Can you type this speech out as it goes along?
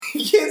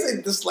You can't say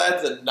this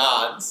lad's a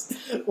nonce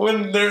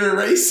when they're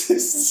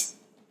racists.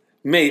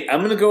 Mate, I'm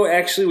going to go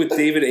actually with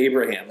David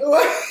Abraham.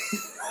 What?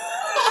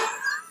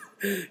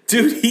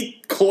 Dude,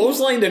 he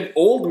clotheslined an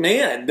old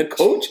man. That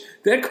coach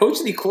that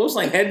he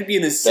clotheslined had to be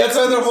in his 60s. That's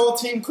why their whole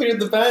team cleared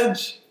the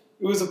bench.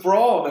 It was a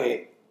brawl,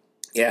 mate.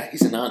 Yeah,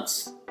 he's a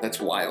nonce. That's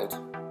wild.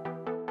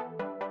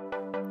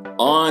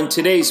 On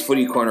today's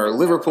Footy Corner,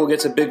 Liverpool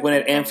gets a big win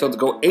at Anfield to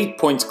go 8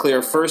 points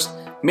clear first.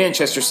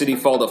 Manchester City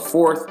fall to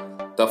fourth.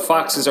 The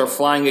Foxes are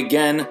flying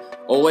again.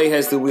 Ole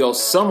has the wheel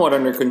somewhat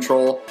under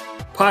control.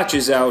 Poch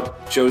is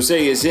out.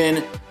 Jose is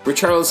in.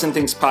 Richarlison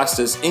thinks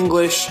pasta's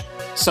English.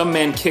 Some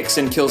man kicks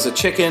and kills a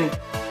chicken.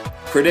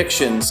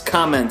 Predictions,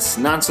 comments,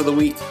 Nonce of the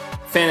Week,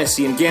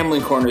 fantasy, and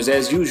gambling corners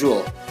as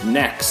usual.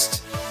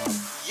 Next.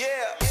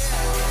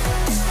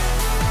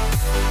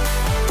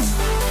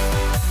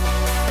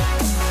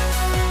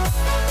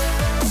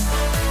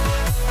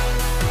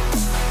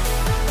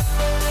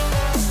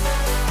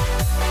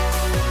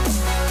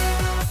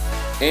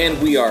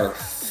 And we are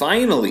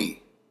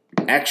finally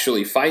back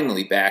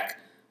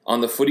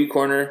on the Footy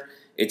Corner.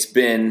 It's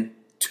been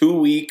 2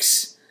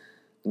 weeks.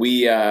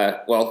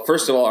 Well,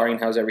 first of all, Arjen,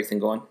 how's everything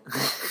going?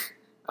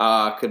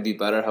 Could be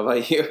better. How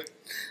about you?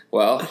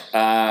 Well,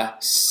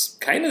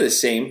 kind of the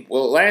same.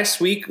 Well,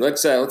 last week,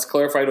 let's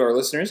clarify to our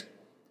listeners,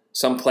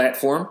 some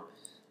platform,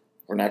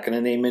 we're not going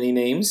to name any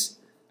names,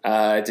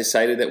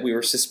 decided that we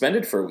were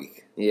suspended for a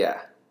week. Yeah.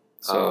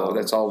 So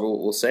that's all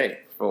we'll say.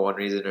 For one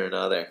reason or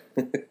another.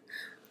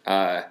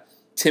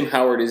 Tim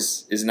Howard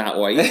is not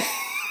white.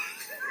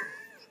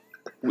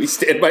 We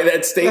stand by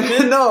that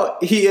statement? No,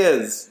 he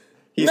is.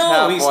 He's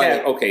half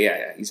white. Okay,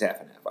 yeah, he's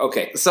half and half.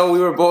 Okay. So we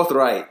were both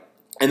right.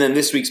 And then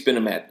this week's been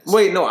a madness.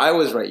 Wait, no, I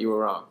was right. You were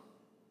wrong.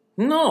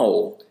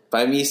 No.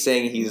 By me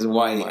saying he's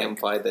white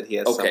implied that he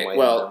has some white. Okay,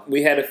 well,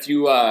 we had a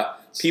few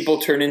people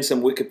turn in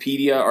some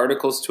Wikipedia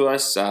articles to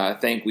us.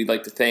 We'd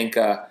like to thank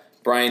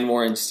Brian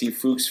Moore and Steve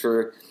Fuchs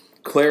for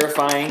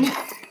clarifying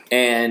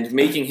and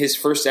making his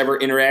first ever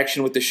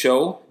interaction with the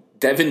show.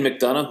 Devin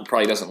McDonough, who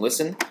probably doesn't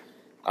listen,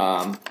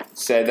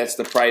 said that's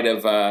the pride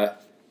of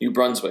New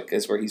Brunswick,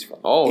 is where he's from.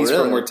 Oh, he's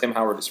really? from where Tim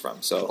Howard is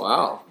from. So,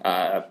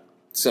 wow.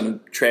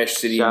 Some trash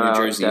city shout in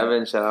New Jersey. Shout out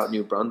Devin, shout out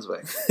New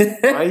Brunswick.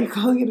 Why are you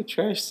calling it a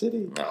trash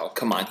city? Oh,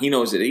 come on. He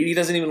knows it. He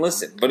doesn't even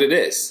listen. But it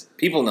is.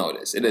 People know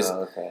it is. It is.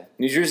 Oh, okay.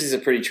 New Jersey's a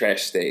pretty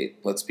trash state,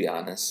 let's be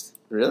honest.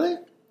 Really?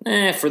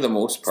 For the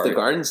most part. It's the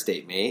Garden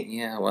State, mate.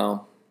 Yeah,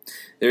 well,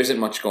 there isn't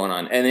much going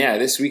on. And yeah,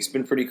 this week's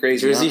been pretty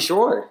crazy. Jersey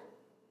Shore.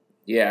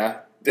 Yeah.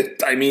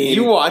 I mean,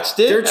 you watched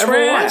it? They're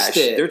trash. Watched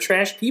it. They're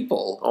trash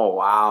people. Oh,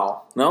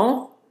 wow.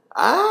 No?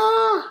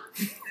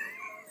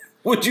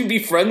 Would you be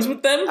friends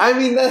with them? I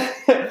mean,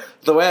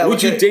 the way I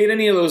would you date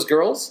any of those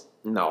girls?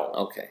 No.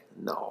 Okay.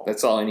 No.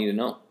 That's all I need to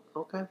know.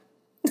 Okay.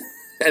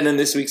 And then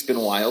this week's been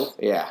wild.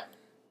 Yeah.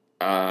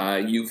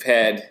 You've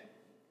had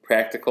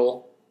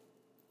practical.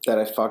 That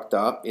I fucked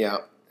up, yeah.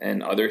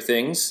 And other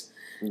things.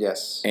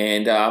 Yes.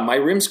 And my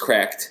rim's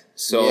cracked.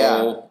 So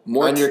yeah.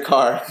 More on your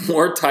car.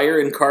 More tire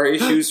and car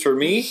issues for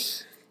me.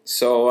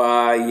 So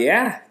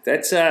yeah,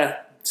 that's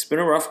it's been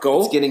a rough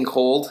go. It's getting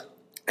cold.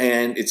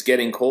 And it's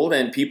getting cold,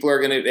 and people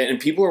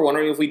are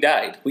wondering if we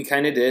died. We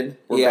kind of did.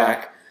 We're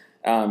back.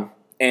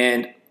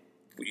 And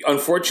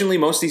unfortunately,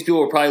 most of these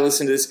people will probably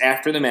listen to this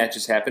after the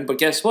matches happen. But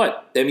guess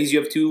what? That means you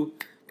have 2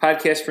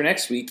 podcasts for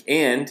next week,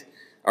 and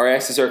our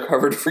asses are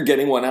covered for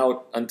getting one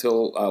out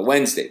until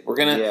Wednesday.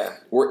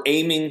 We're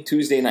aiming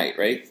Tuesday night,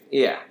 right?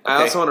 Yeah. Okay.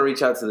 I also want to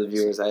reach out to the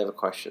viewers. I have a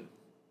question.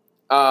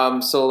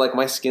 So like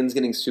my skin's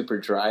getting super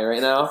dry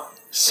right now.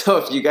 So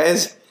if you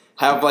guys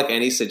have like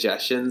any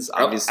suggestions,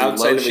 obviously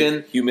outside lotion,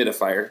 of a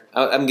humidifier.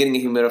 I'm getting a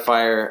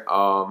humidifier.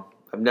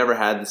 I've never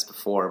had this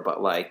before,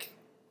 but like,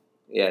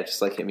 yeah,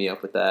 just like hit me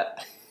up with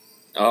that.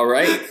 All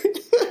right.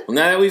 Well,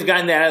 now that we've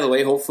gotten that out of the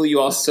way, hopefully you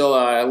all still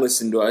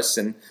listen to us.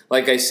 And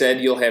like I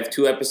said, you'll have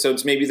 2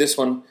 episodes. Maybe this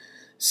one,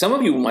 some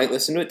of you might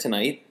listen to it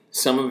tonight.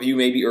 Some of you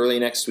maybe early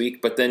next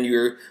week. But then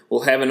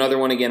we'll have another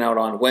one again out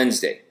on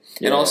Wednesday.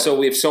 Yeah. And also,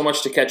 we have so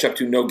much to catch up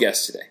to. No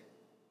guests today.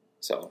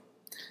 So,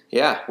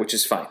 yeah. Which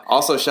is fine.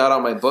 Also, shout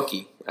out my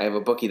bookie. I have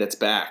a bookie that's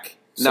back.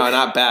 No,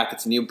 not back.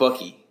 It's a new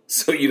bookie.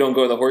 So you don't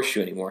go to the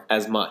Horseshoe anymore?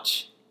 As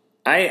much.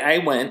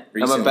 I went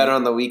recently. I'm a better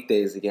on the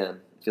weekdays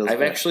again.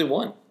 I've actually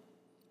won.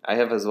 I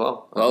have as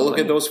well. Well, look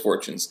at those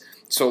fortunes.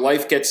 So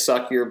life gets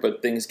suckier,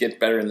 but things get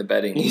better in the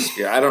betting this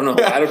year. I don't know.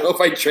 I don't know if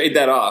I trade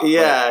that off.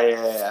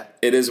 Yeah.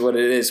 It is what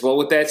it is. Well,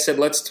 with that said,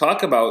 let's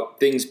talk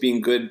about things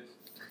being good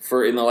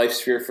in the life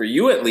sphere for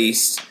you at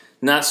least.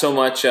 Not so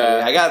much.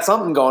 I got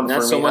something going for me.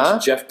 Not so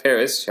much Jeff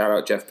Paris. Shout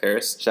out Jeff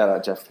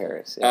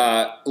Paris.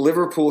 Yeah.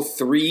 Liverpool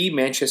 3,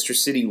 Manchester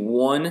City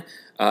 1.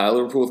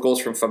 Liverpool with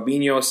goals from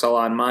Fabinho,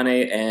 Salah, and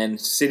Mane, and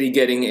City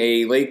getting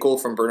a late goal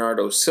from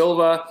Bernardo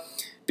Silva.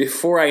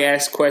 Before I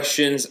ask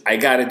questions, I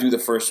got to do the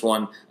first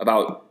one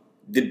about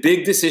the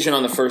big decision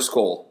on the first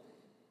goal.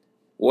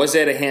 Was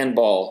that a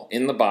handball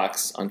in the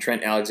box on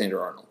Trent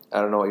Alexander-Arnold? I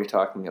don't know what you're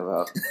talking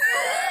about.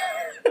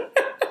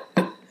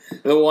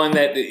 The one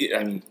that,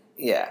 I mean...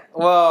 Yeah.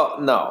 Well,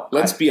 no.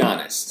 Let's be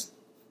honest.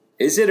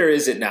 Is it or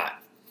is it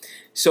not?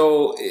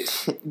 So,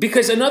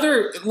 because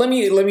let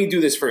me do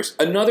this first.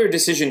 Another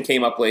decision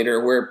came up later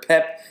where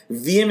Pep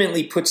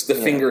vehemently puts the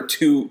finger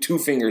two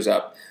fingers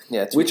up.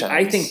 Yeah, which times.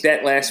 I think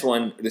that last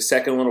one, the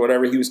second one,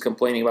 whatever he was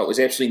complaining about, was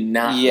actually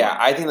not. Yeah,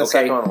 I think the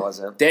second one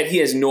wasn't. That he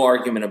has no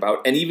argument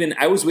about. And even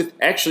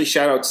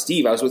shout out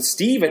Steve. I was with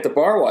Steve at the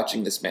bar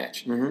watching this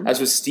match. Mm-hmm. I was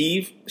with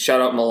Steve.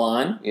 Shout out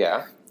Milan.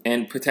 Yeah,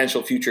 and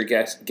potential future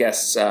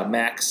guests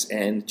Max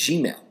and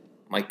Gmail,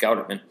 Mike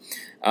Gouderman.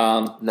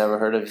 Never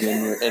heard of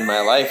you in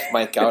my life,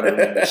 Mike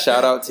Gouderman.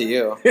 Shout out to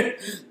you.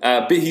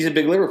 He's a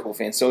big Liverpool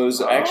fan, so it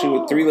was actually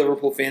with 3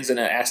 Liverpool fans and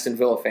an Aston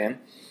Villa fan,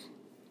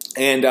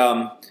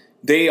 and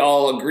they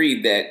all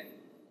agreed that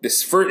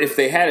if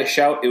they had a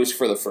shout, it was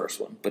for the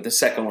first one, but the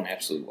second one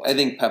absolutely wasn't. I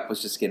think Pep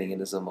was just getting in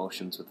his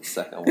emotions with the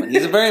second one.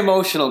 He's a very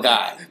emotional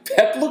guy.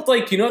 Pep looked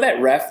like that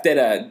ref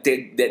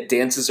that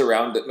dances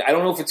around. I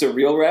don't know if it's a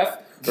real ref.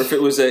 Or if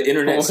it was an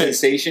internet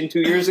sensation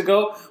 2 years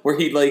ago, where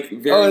he'd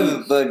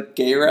the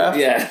gay ref?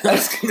 Yeah, I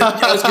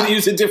was going to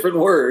use a different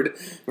word.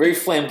 Very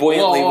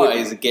flamboyantly.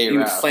 He's a gay ref. He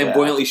would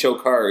flamboyantly show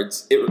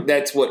cards.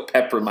 That's what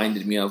Pep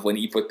reminded me of when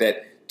he put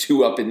that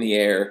 2 up in the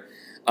air.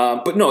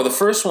 But no, the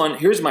first one.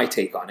 Here's my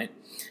take on it.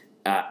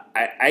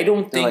 I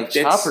don't think like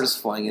choppers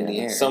flying in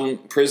the air. Some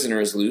prisoner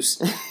is loose.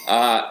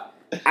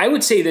 I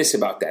would say this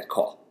about that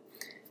call: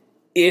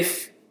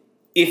 if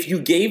you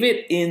gave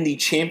it in the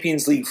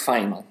Champions League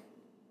final.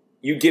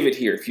 You give it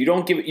here. If you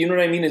don't give it, you know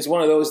what I mean? It's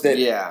one of those that...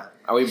 Yeah.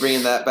 Are we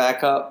bringing that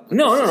back up?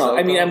 No.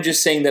 I mean, I'm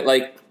just saying that,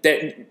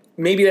 that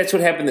maybe that's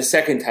what happened the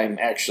second time,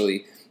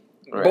 actually.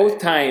 Right. Both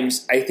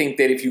times, I think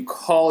that if you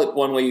call it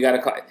one way, you got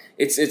to call it...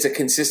 It's a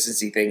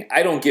consistency thing.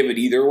 I don't give it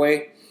either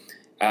way.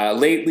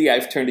 Lately,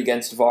 I've turned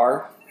against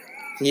VAR.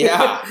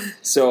 Yeah.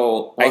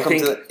 So, I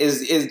think...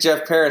 Is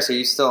Jeff Paris, are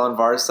you still on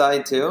VAR's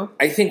side, too?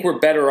 I think we're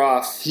better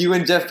off... You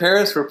and Jeff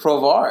Paris were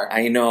pro-VAR.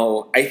 I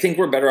know. I think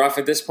we're better off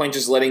at this point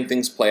just letting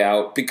things play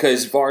out,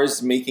 because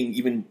VAR's making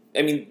even...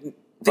 I mean,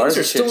 things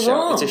are still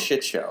wrong. It's a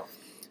shit show.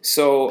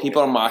 So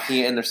people are mocking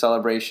it in their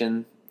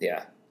celebration.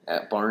 Yeah.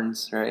 At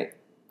Barnes, right?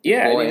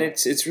 Yeah, I mean,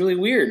 it's really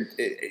weird.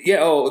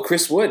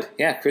 Chris Wood.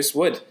 Yeah, Chris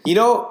Wood.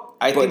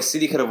 I think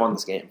City could have won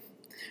this game.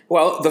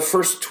 Well, the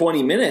first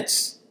 20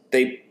 minutes,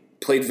 they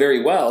played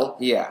very well.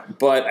 Yeah.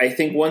 But I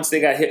think once they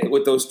got hit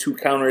with those 2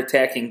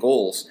 counterattacking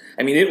goals,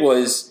 I mean, it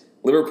was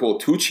Liverpool,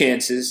 2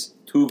 chances,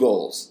 2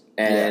 goals.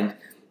 And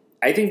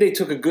I think they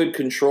took a good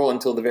control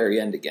until the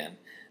very end again.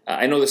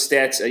 I know the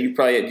stats. Do you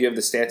have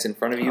the stats in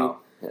front of you? Oh,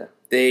 yeah.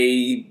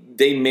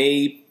 They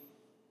may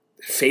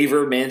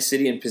favor Man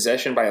City in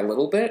possession by a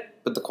little bit.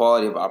 But the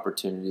quality of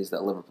opportunities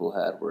that Liverpool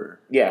had were...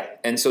 Yeah,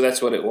 and so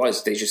that's what it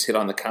was. They just hit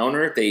on the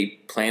counter. They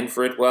planned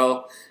for it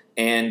well.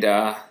 And...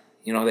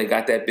 they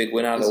got that big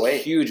win out of the way. It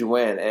was a huge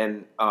win,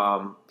 and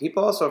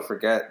people also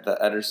forget that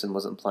Ederson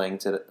wasn't playing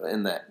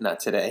in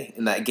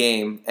that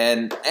game,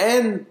 and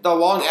the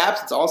long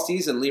absence all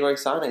season. Leroy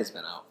Sané's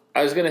been out.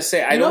 I was going to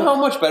say, I don't know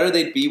how much better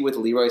they'd be with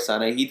Leroy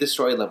Sané. He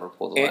destroyed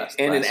Liverpool last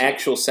an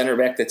actual center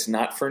back that's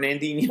not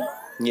Fernandinho.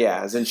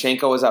 Yeah,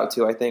 Zinchenko was out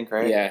too, I think,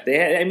 right? Yeah,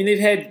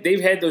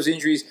 they've had those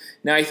injuries.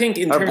 Now I think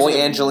our boy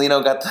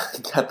Angelino got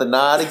the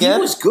nod again.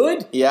 He was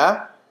good.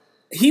 Yeah,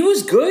 he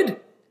was good.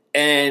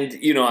 And,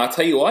 I'll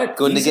tell you what.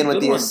 Gundogan with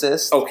the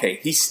assist. Okay,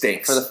 he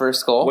stinks. For the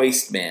first goal.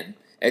 Waste man.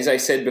 As I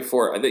said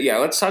before. Yeah,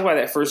 let's talk about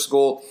that first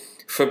goal.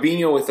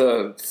 Fabinho with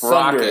a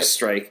thunderous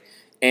strike.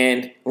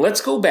 And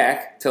let's go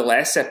back to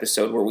last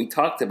episode where we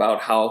talked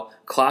about how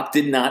Klopp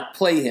did not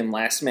play him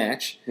last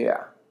match.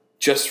 Yeah.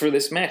 Just for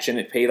this match, and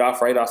it paid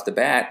off right off the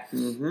bat.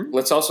 Mm-hmm.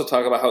 Let's also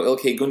talk about how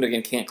Ilkay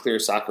Gundogan can't clear a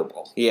soccer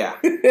ball. Yeah.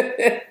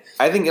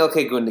 I think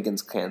Ilkay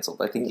Gundogan's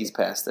canceled. I think he's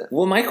past it.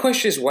 Well, my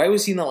question is, why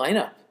was he in the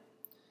lineup?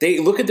 They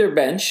look at their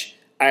bench.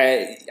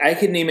 I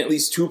could name at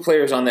least 2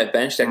 players on that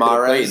bench that could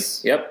have played.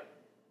 Yep.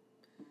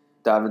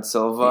 David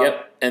Silva.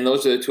 Yep. And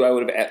those are the 2 I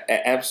would have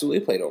absolutely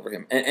played over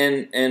him.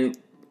 And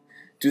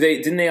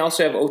didn't they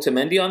also have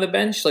Otamendi on the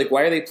bench? Like,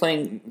 why are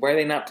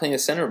they not playing a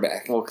center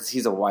back? Well, because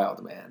he's a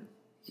wild man.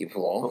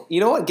 Well,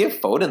 you know what? Give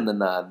Foden the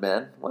nod,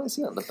 man. Why is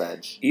he on the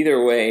bench?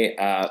 Either way,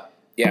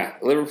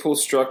 Liverpool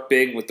struck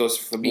big with those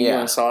Fabinho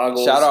and Salah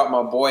goals. Shout out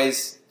my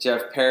boys,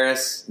 Jeff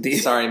Paris.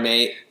 Sorry,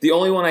 mate. The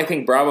only one I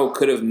think Bravo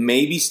could have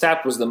maybe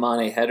stopped was the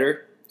Mane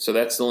header. So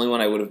that's the only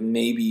one I would have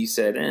maybe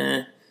said,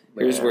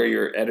 here's where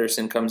your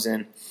Ederson comes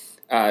in.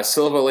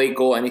 Silva late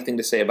goal, anything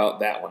to say about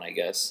that one, I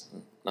guess?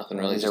 Nothing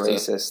really. He's a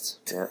racist.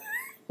 Yeah.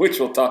 Which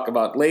we'll talk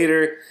about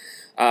later.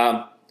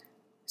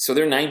 So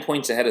they're 9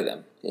 points ahead of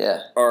them.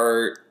 Yeah.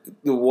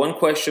 The one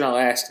question I'll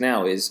ask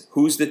now is,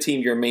 who's the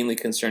team you're mainly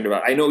concerned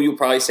about? I know you'll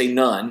probably say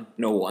no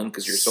one,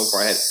 because you're so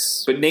far ahead.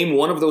 But name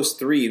one of those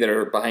 3 that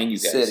are behind you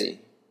guys. City.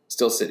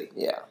 Still City.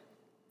 Yeah.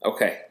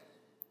 Okay.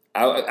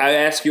 I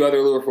ask you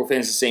other Liverpool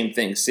fans the same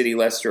thing. City,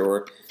 Leicester,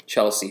 or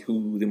Chelsea,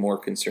 who the more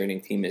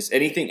concerning team is.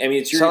 Anything, I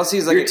mean, it's your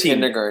Chelsea's like your a team.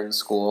 kindergarten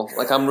school.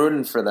 Like, I'm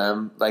rooting for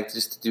them, like,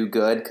 just to do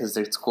good, because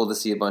it's cool to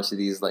see a bunch of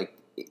these, like,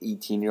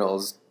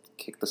 18-year-olds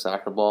kick the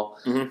soccer ball.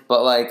 Mm-hmm.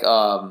 But, like,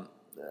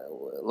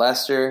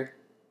 Leicester,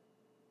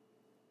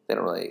 they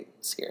don't really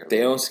scare me. They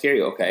don't scare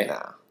you, okay.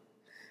 Nah.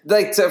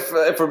 Like,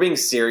 if we're being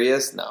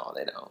serious, no,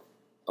 they don't.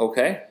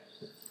 Okay.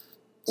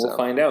 We'll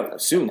find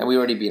out soon. And we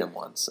already beat them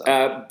once.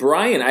 So.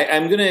 Brian,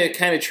 I'm going to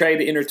kind of try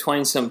to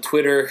intertwine some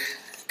Twitter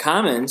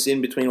comments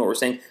in between what we're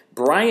saying.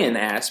 Brian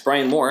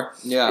Moore,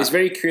 is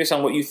very curious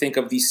on what you think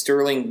of the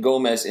Sterling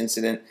Gomez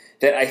incident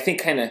that I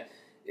think kind of,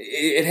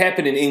 it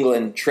happened in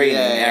England training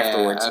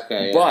afterwards.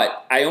 Okay,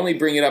 but I only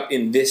bring it up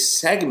in this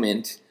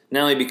segment,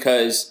 not only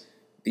because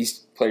these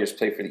players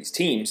play for these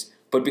teams,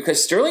 but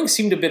because Sterling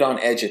seemed a bit on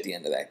edge at the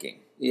end of that game.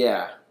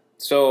 Yeah.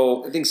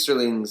 So I think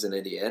Sterling's an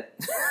idiot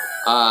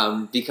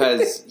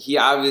because he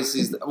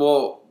obviously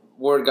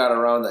word got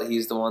around that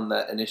he's the one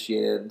that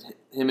initiated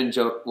him and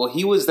Joe. Well,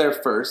 he was there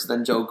first,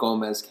 then Joe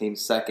Gomez came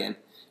second.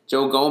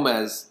 Joe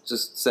Gomez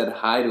just said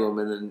hi to him,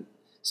 and then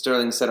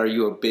Sterling said, "Are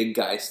you a big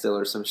guy still?"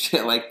 or some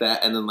shit like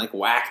that, and then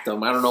whacked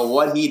him. I don't know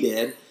what he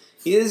did.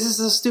 This is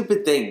a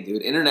stupid thing,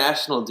 dude.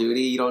 International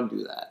duty, you don't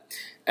do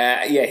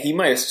that. He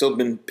might have still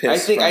been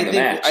pissed from the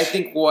match. I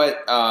think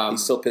what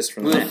he's still pissed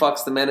from the match. Who the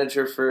fuck's the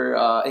manager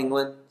for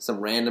England? Some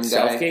random guy.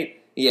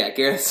 Southgate? Yeah,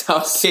 Gareth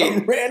Southgate.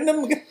 Some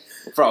random guy.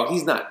 Bro,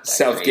 he's not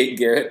Southgate great.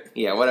 Garrett.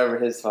 Yeah, whatever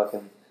his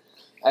fucking.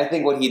 I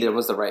think what he did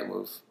was the right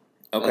move.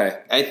 Okay.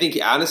 I think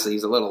honestly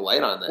he's a little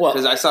light on that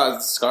because I saw the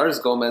scars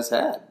Gomez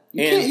had.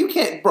 You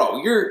can't,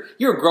 bro. You're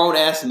a grown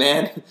ass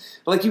man.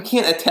 You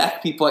can't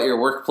attack people at your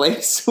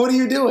workplace. What are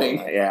you doing?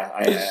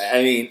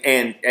 I mean,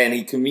 and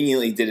he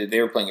conveniently did it.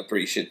 They were playing a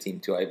pretty shit team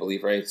too, I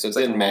believe, right? So it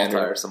didn't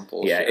matter. Or some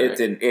bullshit. Yeah,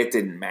 it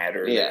didn't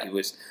matter. Yeah, he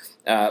was.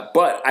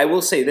 But I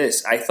will say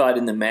this: I thought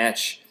in the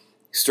match,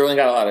 Sterling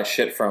got a lot of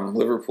shit from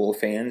Liverpool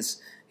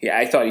fans. Yeah,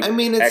 I thought he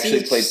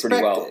actually played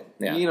pretty well.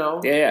 Yeah. You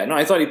know? Yeah. No,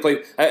 I thought he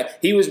played.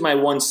 He was my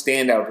one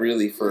standout,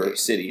 really, for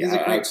City.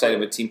 Outside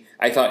of a team.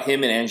 I thought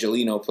him and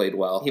Angelino played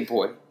well. Hey,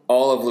 boy.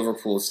 All of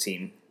Liverpool's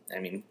team,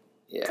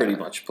 pretty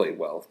much played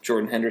well.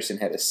 Jordan Henderson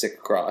had a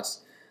sick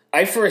cross.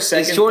 For a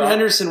second, is Jordan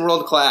Henderson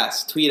world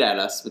class? Tweet at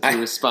us with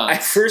your response.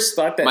 I first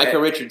thought that Micah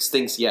Richards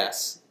thinks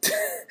yes.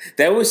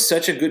 That was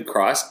such a good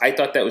cross. I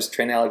thought that was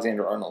Trent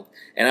Alexander-Arnold.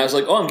 And I was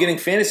like, I'm getting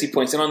fantasy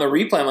points. And on the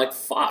replay, I'm like,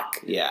 fuck.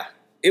 Yeah.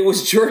 It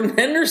was Jordan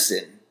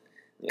Henderson.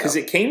 Because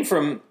it came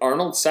from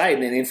Arnold's side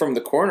and then from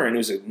the corner, and it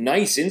was a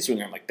nice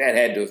in-swinger. I'm like, that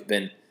had to have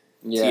been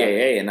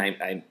TAA. And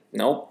I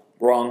nope,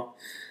 wrong.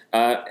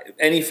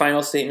 Any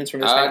final statements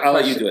from this match? I'll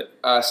let you do it.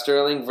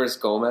 Sterling versus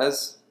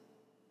Gomez.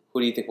 Who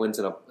do you think wins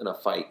in a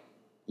fight?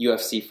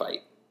 UFC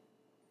fight.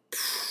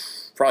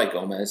 Probably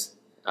Gomez.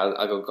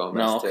 I'll go Gomez.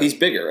 No, too. He's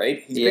bigger,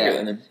 right? He's bigger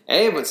than him.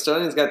 Hey, but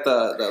Sterling's got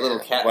that little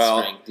cat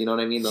strength. You know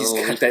what I mean? He's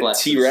got that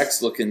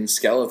T-Rex looking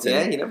skeleton.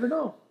 Yeah, you never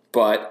know.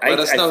 But I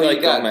feel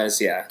like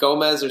Gomez,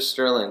 Gomez or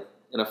Sterling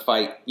in a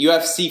fight.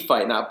 UFC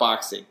fight, not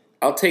boxing.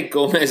 I'll take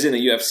Gomez in a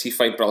UFC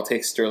fight, but I'll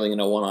take Sterling in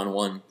a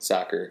one-on-one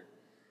soccer.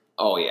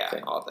 Oh, yeah.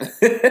 Okay. All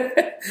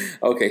day.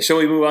 Okay, shall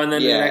we move on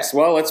then to the next?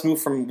 Well, let's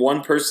move from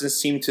one person's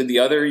team to the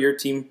other. Your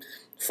team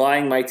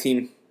flying, my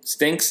team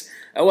stinks.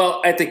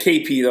 Well, at the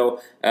KP, though,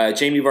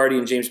 Jamie Vardy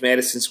and James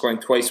Maddison scoring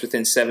twice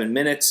within 7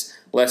 minutes.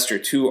 Leicester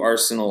 2,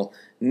 Arsenal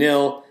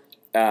 0.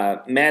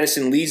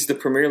 Maddison leads the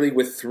Premier League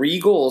with 3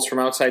 goals from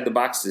outside the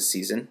box this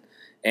season.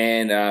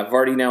 And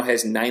Vardy now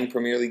has 9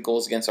 Premier League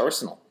goals against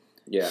Arsenal.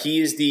 Yeah. He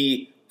is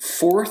the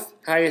 4th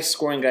highest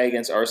scoring guy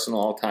against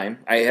Arsenal all time.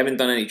 I haven't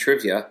done any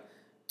trivia.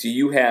 Do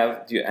you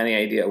have any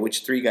idea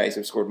which 3 guys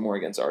have scored more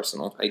against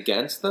Arsenal?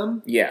 Against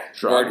them? Yeah.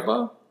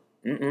 Drogba?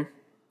 Mm-mm.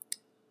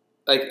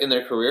 Like in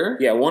their career?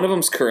 Yeah, one of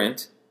them's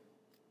current.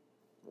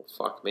 Well,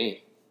 fuck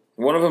me.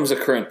 One of them's a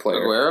current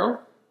player. Aguero?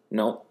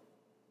 No.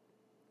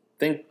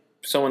 Think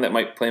someone that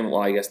might play him.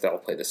 Well, I guess that'll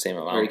play the same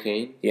amount. Harry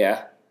Kane?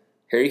 Yeah.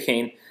 Harry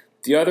Kane.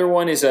 The other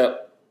one is a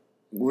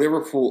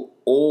Liverpool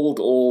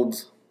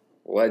old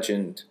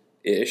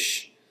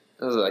legend-ish.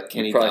 Was it like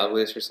Kenny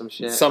Dalglish or some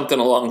shit? Something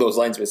along those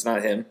lines, but it's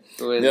not him.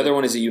 The other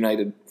one is a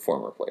United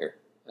former player.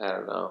 I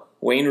don't know.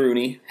 Wayne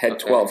Rooney had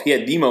 12. He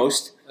had the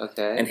most.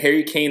 Okay. And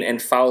Harry Kane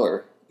and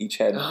Fowler each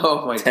had 10.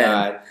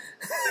 God.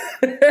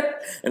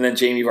 And then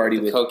Jamie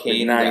Vardy with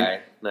cocaine 9.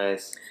 Guy.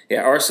 Nice.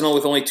 Yeah, Arsenal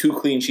with only 2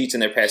 clean sheets in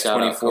their past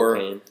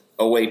 24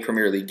 away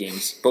Premier League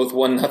games. Both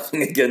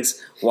 1-0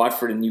 against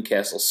Watford and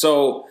Newcastle.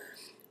 So,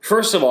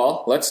 first of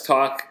all, let's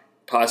talk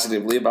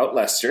positively about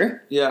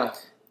Leicester. Yeah.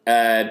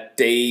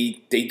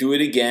 They do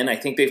it again. I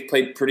think they've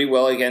played pretty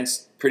well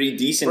against pretty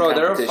decent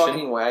competition. They're a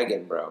fucking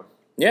wagon, bro.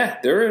 Yeah,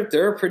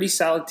 they're a pretty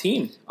solid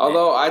team.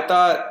 Although I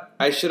thought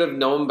I should have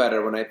known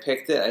better when I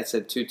picked it. I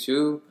said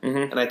 2-2,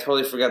 and I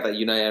totally forgot that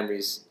Unai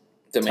Emery's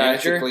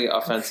tactically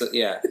offensive.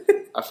 Yeah,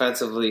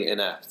 offensively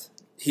inept.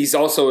 He's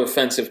also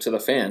offensive to the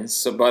fans.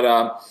 So,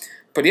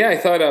 but yeah, I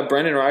thought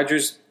Brendan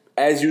Rodgers,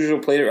 as usual,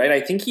 played it right. I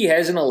think he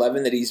has an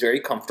 11 that he's very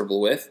comfortable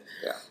with.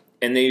 Yeah,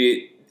 and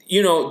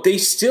they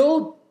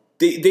still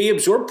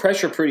absorb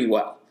pressure pretty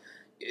well.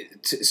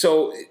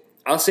 So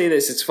I'll say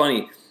this: it's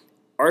funny.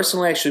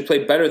 Arsenal actually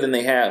played better than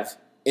they have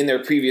in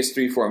their previous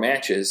 3-4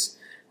 matches,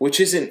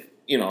 which isn't,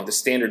 the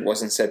standard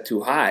wasn't set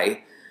too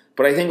high.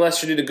 But I think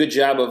Leicester did a good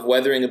job of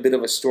weathering a bit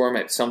of a storm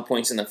at some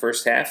points in the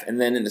first half. And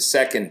then in the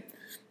second,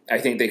 I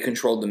think they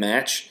controlled the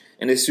match.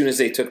 And as soon as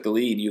they took the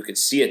lead, you could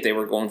see it. They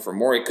were going for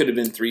more. It could have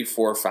been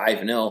 3-4,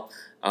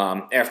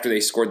 5-0 after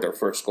they scored their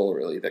first goal,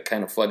 really. The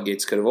kind of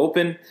floodgates could have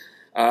opened.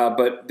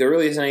 But there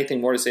really isn't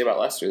anything more to say about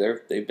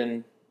Leicester. They've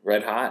been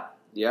red hot.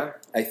 Yeah.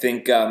 I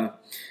think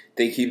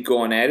they keep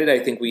going at it.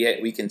 I think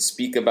we can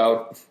speak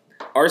about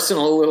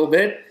Arsenal a little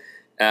bit.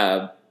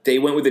 They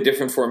went with a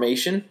different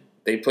formation.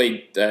 They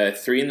played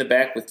 3 in the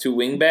back with 2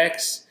 wing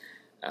backs.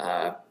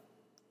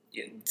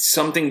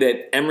 Something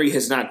that Emery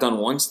has not done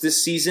once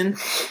this season.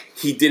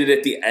 He did it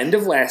at the end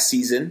of last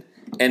season,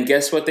 and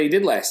guess what they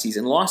did last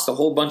season? Lost a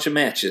whole bunch of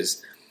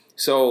matches.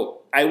 So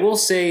I will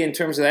say in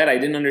terms of that, I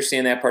didn't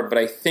understand that part, but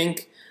I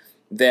think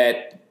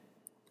that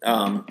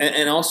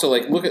and also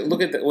like look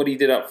at what he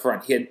did up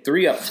front. He had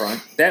 3 up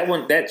front.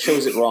 That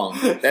shows it wrong.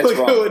 That's look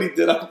wrong. at what he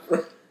did up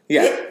front.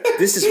 Yeah,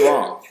 this is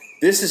wrong.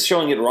 This is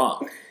showing it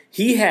wrong.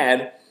 He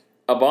had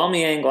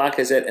Aubameyang,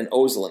 Lacazette, and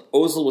Ozil.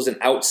 Ozil was an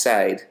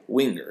outside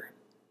winger.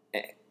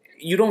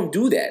 You don't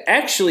do that.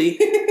 Actually,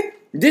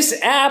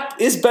 this app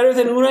is better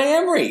than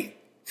Unai Emery.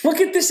 Look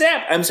at this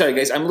app. I'm sorry,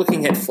 guys. I'm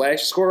looking at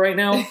Flash Score right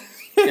now,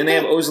 and they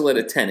have Ozil at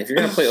a 10. If you're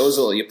going to play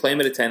Ozil, you play him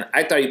at a 10.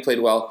 I thought he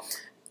played well.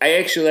 I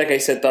actually, like I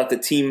said, thought the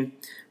team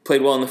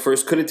played well in the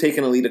first. Could have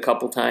taken a lead a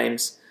couple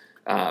times,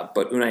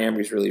 but Unai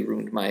Emery's really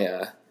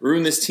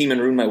ruined this team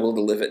and ruined my will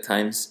to live at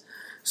times.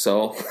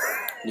 So,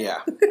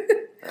 yeah,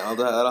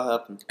 that'll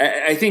happen.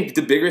 I think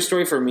the bigger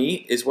story for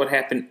me is what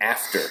happened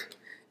after.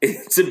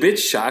 It's a bit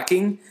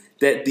shocking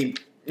that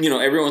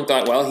everyone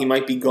thought, well, he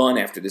might be gone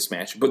after this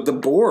match, but the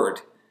board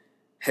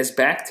has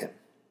backed him.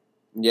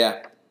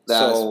 Yeah,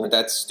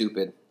 that's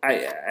stupid.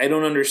 I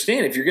don't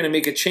understand. If you're going to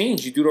make a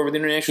change, you do it over the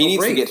international break. He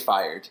needs to get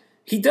fired.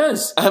 He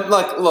does. I'm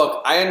like,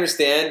 look, I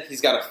understand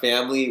he's got a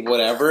family,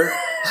 whatever.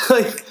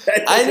 Like,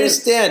 I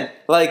understand.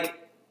 Like,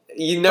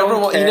 you never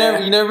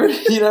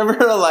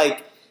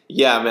like,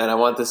 yeah, man, I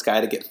want this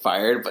guy to get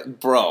fired, but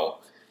bro,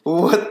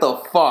 what the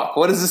fuck?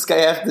 What does this guy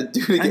have to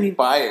do to get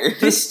fired?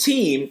 This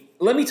team,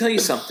 let me tell you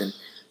something.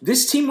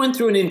 This team went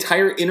through an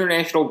entire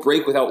international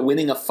break without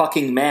winning a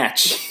fucking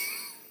match.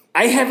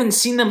 I haven't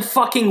seen them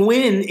fucking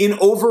win in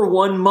over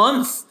 1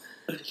 month.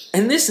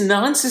 And this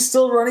Nonce is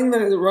still running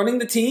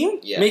the team,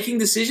 making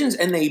decisions,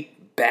 and they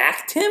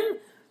backed him?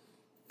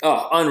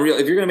 Oh, unreal.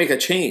 If you're going to make a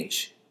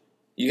change,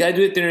 you got to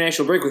do it at the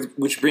international break,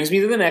 which brings me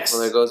to the next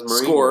there goes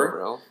Mourinho, score.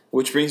 Bro.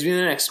 Which brings me to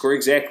the next score,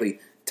 exactly.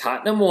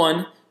 Tottenham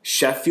won,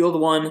 Sheffield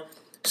won,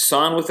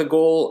 Son with a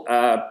goal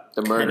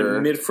the murderer.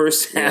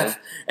 Mid-first half,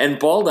 and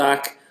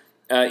Baldock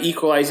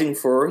equalizing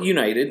for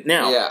United.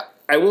 Now,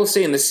 I will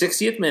say in the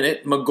 60th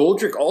minute,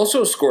 McGoldrick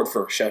also scored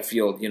for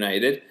Sheffield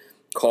United,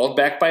 called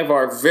back by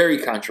VAR, very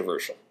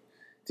controversial.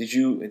 Did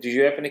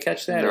you happen to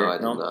catch that? No, I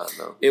did not,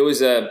 no. It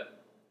was a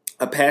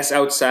pass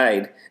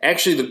outside.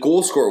 Actually, the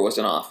goal scorer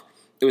wasn't off.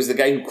 It was the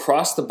guy who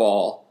crossed the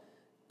ball,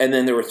 and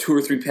then there were 2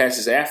 or 3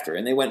 passes after,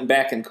 and they went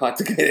back and caught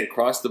the guy that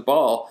crossed the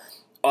ball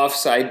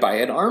offside by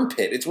an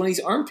armpit. It's one of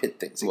these armpit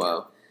things again.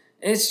 Wow.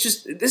 And it's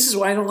just, this is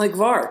why I don't like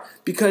VAR,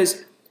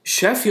 because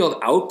Sheffield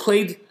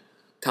outplayed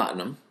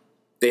Tottenham.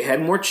 They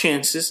had more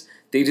chances.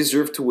 They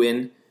deserved to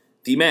win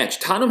the match.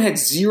 Tottenham had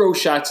 0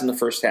 shots in the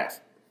first half.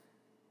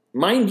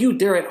 Mind you,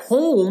 they're at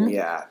home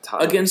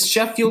against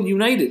Sheffield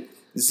United.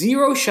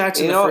 0 shots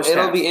in the first half.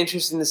 It'll be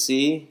interesting to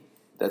see.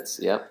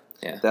 Yeah.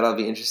 That'll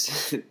be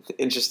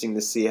interesting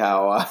to see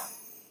how.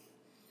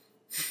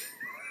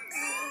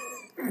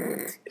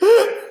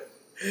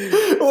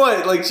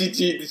 What? Like did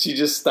she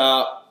just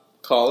stop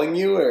calling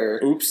you, or?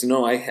 Oops,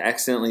 no, I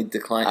accidentally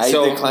declined. I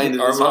declined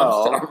it as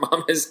well. Our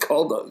mom has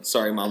called.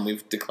 Sorry, Mom,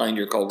 we've declined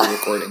your call. We're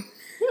recording.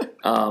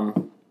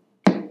 All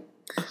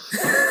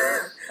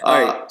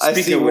right. I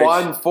see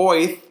Juan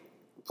Foyth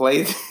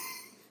played.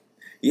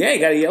 Yeah, he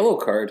got a yellow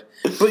card.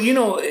 But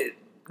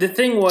the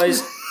thing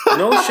was,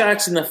 no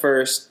shots in the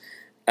first.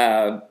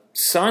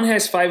 Son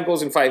has 5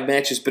 goals in 5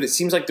 matches, but it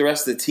seems like the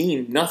rest of the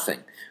team, nothing.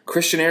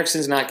 Christian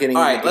Eriksen's not getting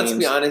in the games. Let's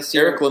be honest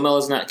here. Eric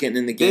Lamella's not getting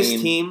in the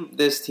game.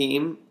 This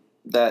team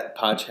that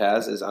Poch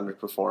has is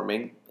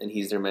underperforming, and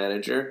he's their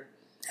manager.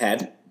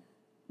 Had?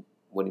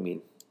 What do you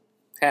mean?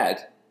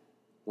 Had.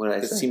 What did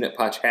I say? The team that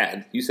Poch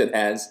had. You said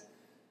has.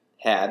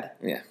 Had.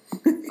 Yeah.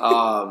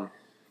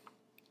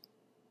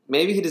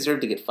 Maybe he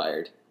deserved to get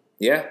fired.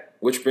 Yeah,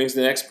 which brings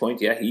the next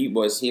point. Yeah, he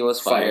was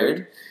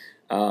fired.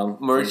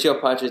 Mauricio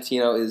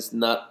Pochettino is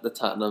not the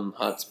Tottenham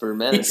Hotspur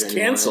manager He's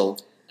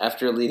canceled.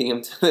 After leading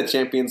him to the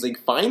Champions League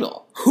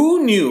final.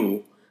 Who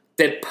knew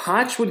that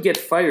Poch would get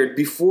fired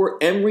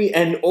before Emery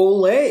and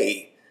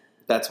Ole?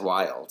 That's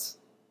wild.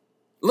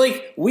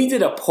 Like, we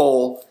did a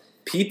poll.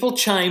 People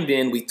chimed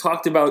in. We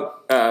talked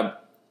about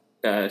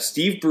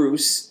Steve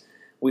Bruce.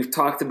 We've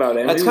talked about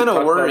Emery. That's kind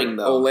of worrying,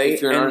 though, Ole,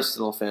 if you're an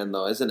Arsenal fan,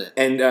 though, isn't it?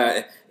 And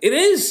it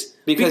is.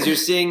 Because you're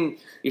seeing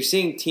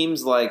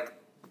teams like...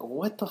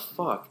 What the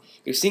fuck?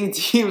 You're seeing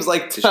teams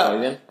like...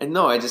 I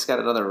know, I just got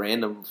another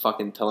random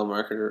fucking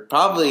telemarketer.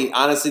 Probably,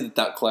 honestly, the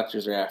duck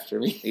collectors are after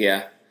me.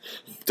 Yeah.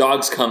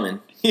 Dog's coming.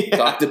 Yeah.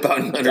 Doc the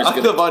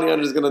Bounty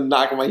Hunter's going to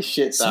knock my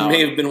shit down. This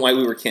may have been why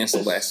we were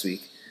canceled last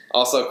week.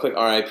 Also, quick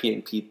RIP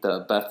and Pete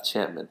Beth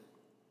Chapman.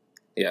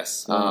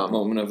 Yes.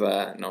 Moment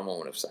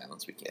of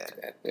silence. We can't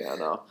do that. Yeah,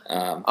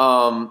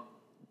 no.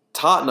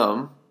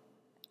 Tottenham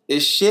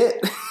is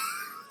shit.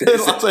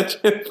 That's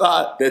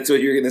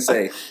what you're gonna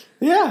say.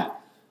 Yeah.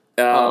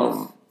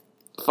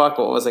 Fuck,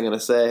 what was I gonna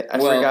say? I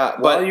forgot.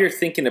 While you're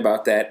thinking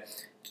about that,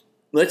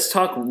 let's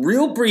talk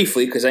real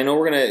briefly, because I know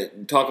we're gonna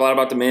talk a lot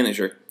about the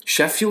manager.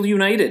 Sheffield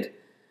United.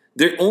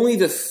 They're only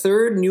the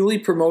third newly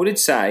promoted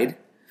side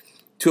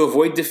to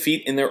avoid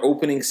defeat in their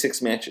opening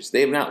 6 matches.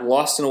 They have not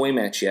lost an away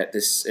match yet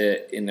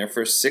in their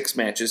first 6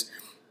 matches.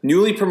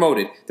 Newly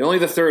promoted. They're only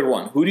the third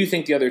one. Who do you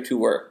think the other 2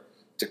 were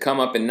to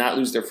come up and not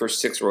lose their first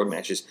 6 road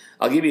matches?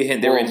 I'll give you a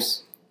hint. They were in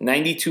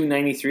 92,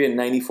 93, and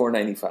 94,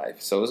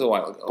 95. So it was a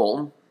while ago.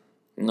 Bolton?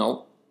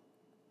 No.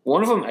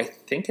 One of them, I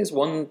think, has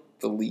won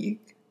the league.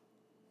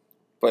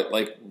 But,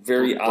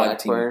 very odd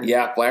team.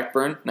 Yeah,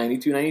 Blackburn,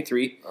 92,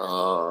 93.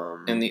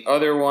 And the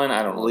other one,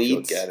 I don't know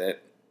Leeds? if you'll get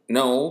it.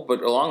 No,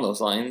 but along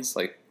those lines,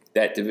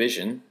 that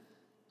division.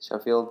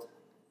 Sheffield?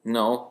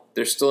 No,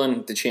 they're still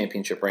in the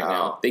championship right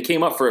now. They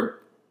came up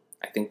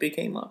I think they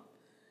came up.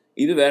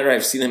 Either that or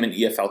I've seen them in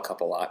EFL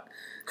Cup a lot.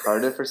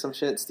 Cardiff or some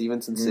shit?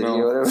 Stevenson City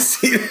or whatever?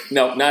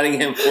 No,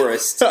 Nottingham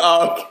Forest.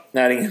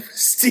 Nottingham.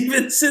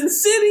 Stevenson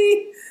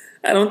City!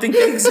 I don't think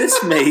they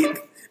exist, mate.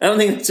 I don't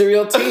think it's a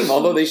real team,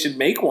 although they should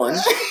make one.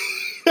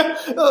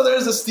 Oh,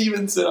 there's a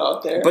Stevenson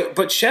out there.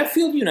 But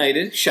Sheffield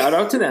United, shout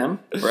out to them,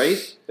 right?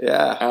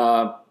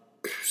 Yeah.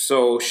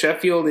 So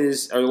Sheffield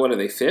what are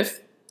they, 5th?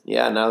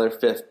 Yeah, now they're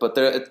 5th, but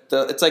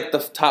it's like the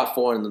top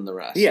 4 and then the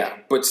rest. Yeah,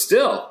 but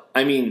still,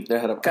 I mean, they're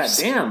ahead of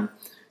goddamn.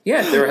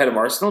 Yeah, they're ahead of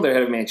Arsenal, they're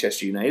ahead of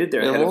Manchester United,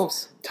 they're ahead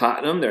Wolves. of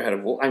Tottenham, they're ahead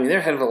of Wolves. I mean, they're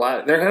ahead of a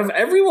lot. They're ahead of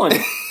everyone.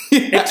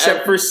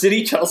 Except for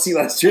City, Chelsea,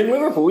 Leicester, and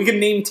Liverpool. We can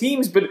name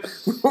teams, but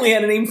we only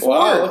had to name 4.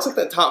 Wow, it looks like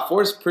that top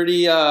 4 is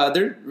pretty,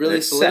 they're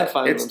really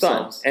solidifying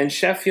themselves. Done. And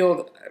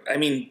Sheffield, I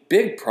mean,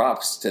 big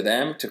props to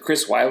them, to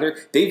Chris Wilder.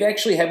 They've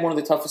actually had one of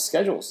the toughest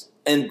schedules,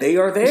 and they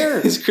are there.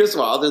 Is Chris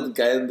Wilder the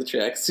guy in the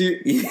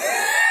tracksuit?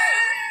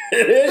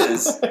 It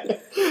is.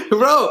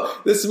 Bro,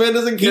 this man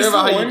doesn't care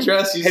about how you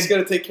dress. He's just got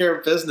to take care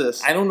of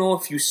business. I don't know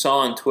if you saw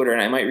on Twitter, and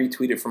I might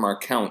retweet it from our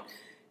account.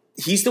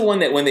 He's the one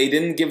that when they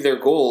didn't give their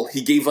goal,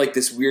 he gave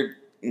this weird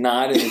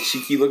nod and a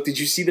cheeky look. Did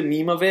you see the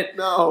meme of it?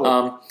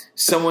 No.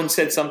 Someone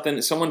said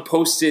something. Someone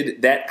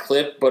posted that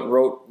clip, but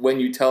wrote, when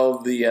you tell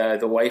the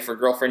wife or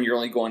girlfriend you're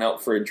only going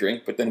out for a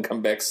drink, but then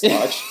come back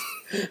sloshed.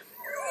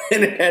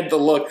 And it had the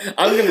look.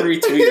 I'm going to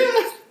retweet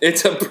it.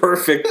 It's a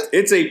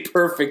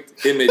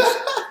perfect image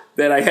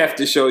that I have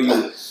to show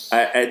you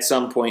at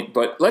some point.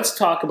 But let's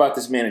talk about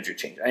this manager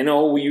change. I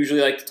know we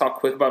usually like to talk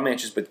quick about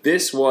matches, but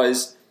this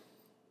was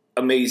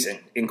amazing,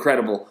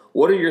 incredible.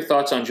 What are your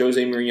thoughts on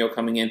Jose Mourinho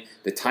coming in?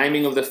 The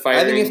timing of the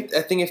firing.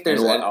 I think if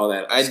there's all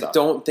that I stuff.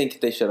 don't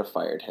think they should have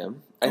fired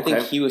him. I think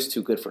he was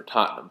too good for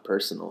Tottenham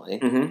personally.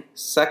 Mm-hmm.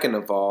 Second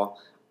of all,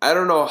 I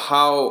don't know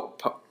how.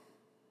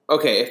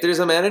 Okay, if there's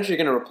a manager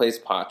you're going to replace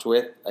Poch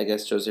with, I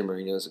guess Jose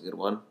Mourinho is a good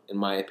one, in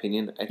my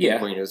opinion. I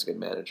think Mourinho is a good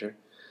manager.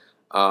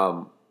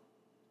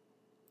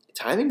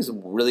 Timing is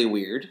really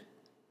weird.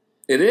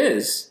 It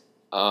is.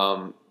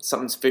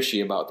 Something's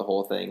fishy about the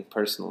whole thing,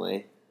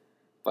 personally.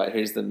 But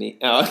here's the neat.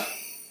 Oh,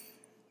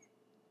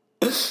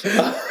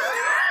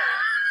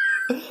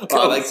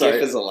 that gif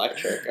is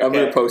electric. Okay. I'm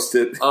going to post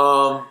it.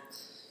 No,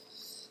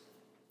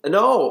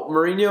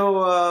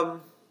 Mourinho.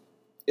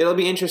 It'll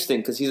be interesting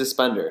because he's a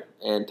spender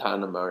and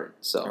Tottenham aren't.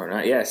 So or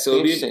not, yeah.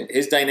 So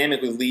his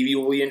dynamic with Levy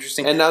will be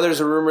interesting. And now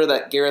there's a rumor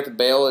that Gareth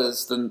Bale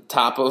is the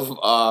top of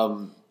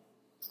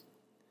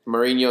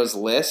Mourinho's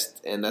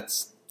list, and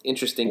that's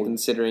interesting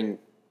considering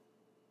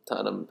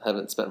Tottenham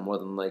haven't spent more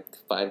than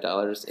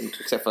 $5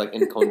 except for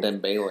Incon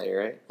Dembele,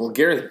 right? Well,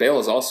 Gareth Bale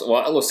is also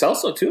Lo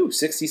Celso too.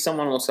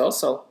 60-someone Lo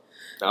Celso.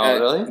 Oh,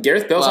 really?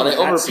 Gareth Bale's on the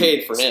hot seat. They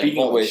overpaid for him.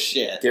 Speaking of which,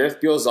 shit. Gareth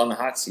Bale's on the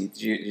hot seat.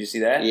 Did you see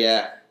that?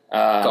 Yeah.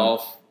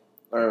 Golf.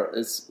 Or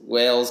it's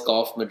Wales,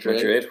 Golf,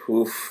 Madrid.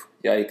 Oof.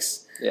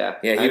 Yikes. Yeah.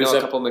 Yeah. He was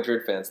a couple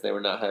Madrid fans. They were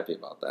not happy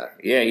about that.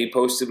 Yeah, he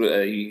posted,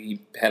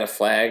 he had a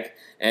flag,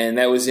 and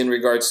that was in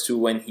regards to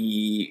when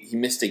he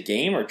missed a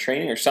game or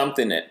training or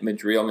something at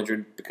Real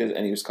Madrid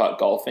and he was caught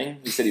golfing.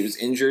 He said he was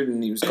injured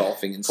and he was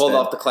golfing instead. Pulled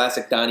off the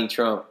classic Donnie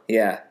Trump.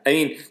 Yeah. I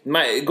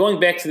mean, going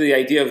back to the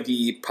idea of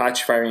the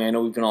Poch firing, I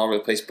know we've been all over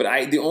the place,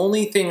 but the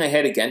only thing I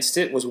had against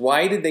it was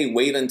why did they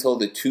wait until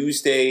the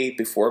Tuesday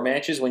before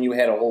matches when you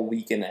had a whole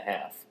week and a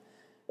half?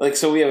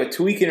 So we have a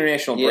 2-week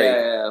international break.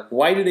 Yeah.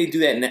 Why do they do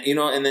that? And then they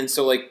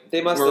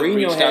must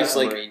Mourinho have reached out to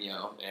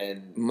Mourinho,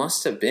 and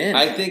must have been.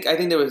 I think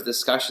there was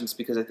discussions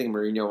because I think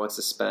Mourinho wants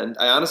to spend.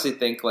 I honestly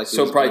think so.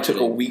 It probably took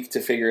a week to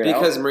figure it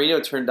out because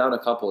Mourinho turned down a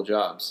couple of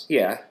jobs.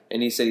 Yeah,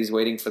 and he said he's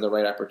waiting for the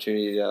right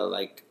opportunity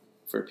to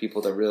for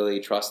people to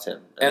really trust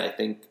him. And I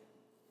think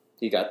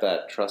he got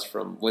that trust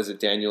from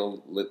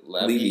Daniel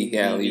Levy?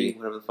 Yeah, Levy,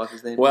 whatever the fuck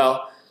his name.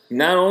 Well,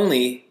 not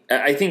only.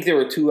 I think there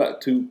were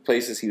two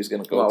places he was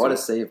going to go to. Wow, what a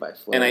save by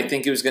Flair. And I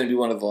think it was going to be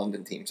one of the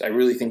London teams. I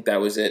really think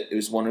that was it. It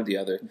was one or the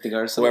other. You think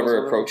Arsenal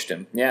whoever approached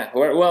him. Yeah.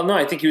 Well, no,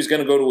 I think he was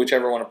going to go to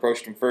whichever one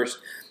approached him first.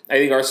 I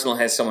think Arsenal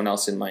has someone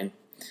else in mind.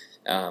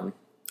 I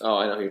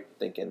know who you're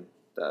thinking.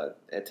 the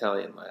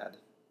Italian lad.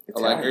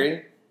 Italian?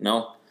 Allegri?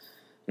 No,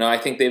 I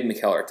think they have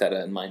Mikel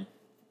Arteta in mind.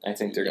 I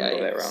think they're going to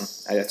go that round.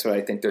 That's what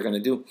I think they're going to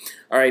do.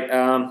 All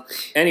right.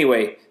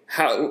 Anyway,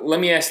 let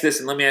me ask this,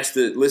 and let me ask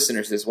the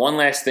listeners this. One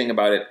last thing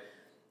about it.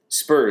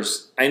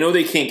 Spurs, I know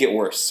they can't get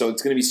worse, so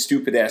it's going to be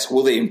stupid to ask,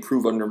 will they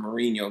improve under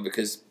Mourinho?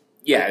 Because,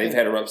 they've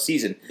had a rough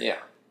season. Yeah.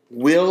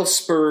 Will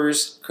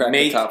Spurs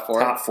make top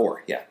four? Top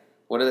four, yeah.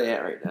 What are they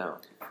at right now?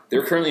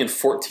 They're currently in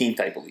 14th,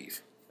 I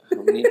believe.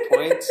 How many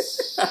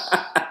points?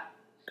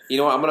 You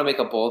know what? I'm going to make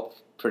a bold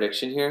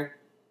prediction here.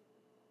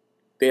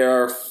 They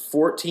are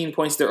 14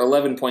 points. They're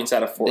 11 points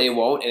out of 4. They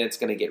won't, and it's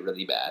going to get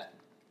really bad.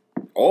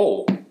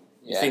 Oh.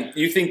 Yeah.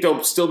 You think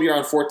they'll still be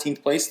around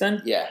 14th place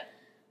then? Yeah.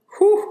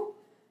 Whew.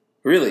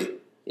 Really?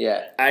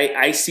 Yeah.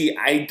 I see.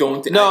 I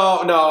don't.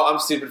 No, I'm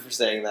stupid for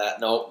saying that.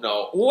 No.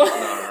 What?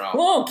 No.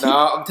 Whoa,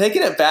 No, I'm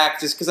taking it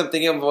back just because I'm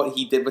thinking of what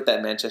he did with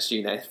that Manchester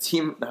United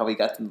team, how he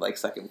got them like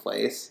second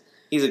place.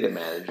 He's a good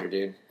manager,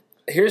 dude.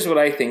 Here's what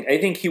I think. I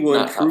think he will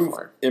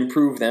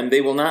improve them. They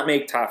will not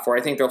make top 4.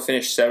 I think they'll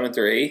finish 7th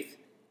or 8th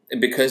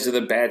because of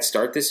the bad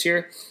start this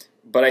year.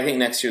 But I think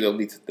next year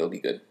they'll be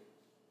good.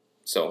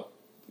 So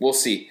we'll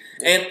see.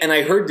 And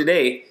I heard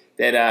today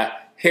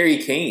that Harry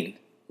Kane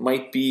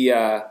might be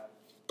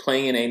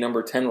playing in a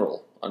number 10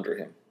 role under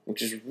him,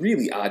 which is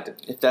really odd to me.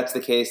 If that's the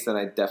case, then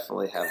I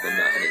definitely have them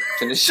not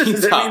finishing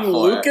Does that top mean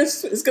 4.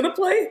 Lucas is going to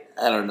play?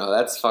 I don't know.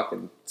 That's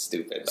fucking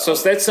stupid. So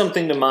that's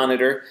something to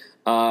monitor.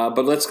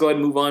 But let's go ahead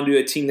and move on to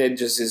a team that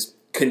just is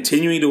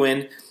continuing to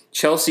win.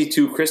 Chelsea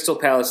 2, Crystal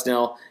Palace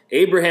 0.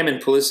 Abraham and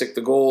Pulisic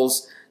the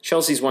goals.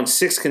 Chelsea's won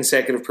 6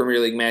 consecutive Premier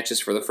League matches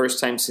for the first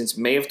time since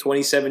May of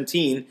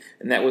 2017,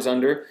 and that was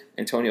under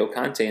Antonio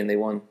Conte, and they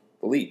won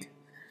the league.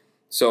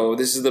 So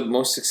this is the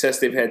most success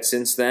they've had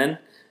since then.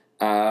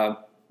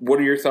 What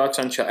are your thoughts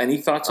on Chelsea? Any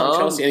thoughts on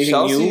Chelsea?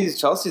 Anything new?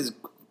 Chelsea's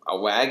a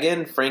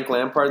wagon. Frank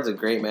Lampard's a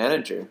great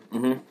manager.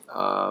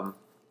 Mm-hmm.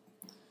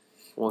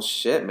 Well,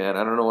 shit, man.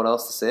 I don't know what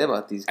else to say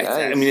about these guys.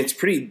 I mean, it's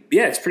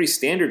pretty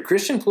standard.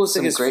 Christian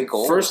Pulisic is great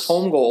goals. First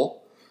home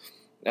goal.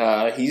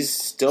 He's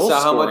still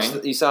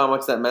scoring. You saw how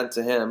much that meant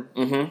to him.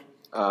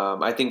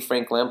 Mm-hmm. I think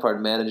Frank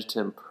Lampard managed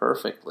him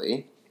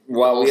perfectly.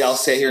 While we all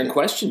sat here and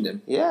questioned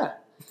him. Yeah.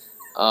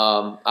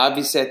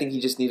 Obviously, I think he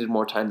just needed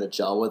more time to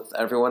gel with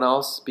everyone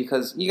else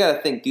because you got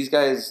to think these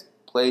guys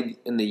played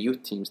in the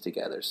youth teams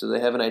together, so they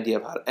have an idea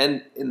of how to.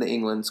 And in the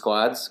England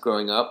squads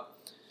growing up,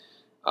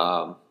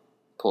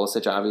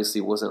 Pulisic obviously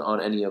wasn't on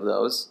any of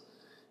those,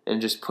 and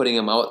just putting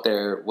him out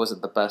there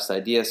wasn't the best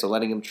idea. So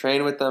letting him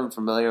train with them,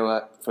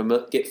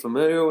 get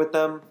familiar with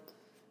them,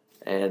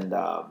 and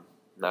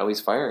now he's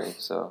firing.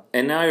 So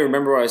and now I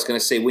remember what I was going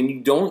to say. When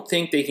you don't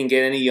think they can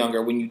get any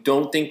younger, when you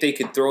don't think they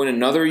could throw in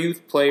another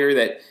youth player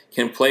that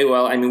can play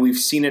well. I mean, we've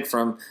seen it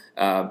from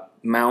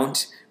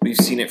Mount, we've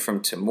seen it from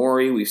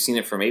Tomori, we've seen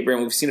it from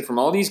Abraham, we've seen it from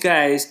all these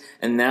guys,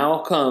 and now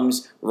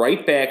comes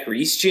right back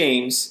Reece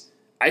James.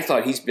 I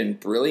thought he's been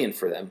brilliant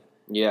for them.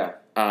 Yeah.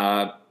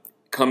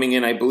 Coming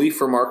in, I believe,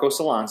 for Marcos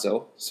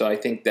Alonso. So I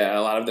think that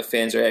a lot of the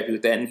fans are happy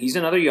with that. And he's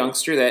another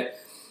youngster that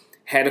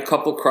had a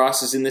couple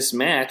crosses in this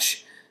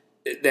match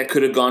that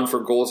could have gone for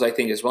goals, I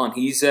think, as well. And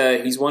he's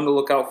one to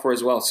look out for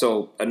as well.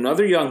 So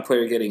another young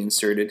player getting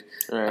inserted.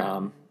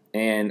 Right.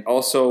 And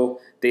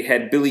also they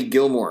had Billy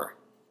Gilmore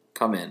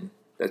come in.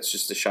 That's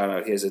just a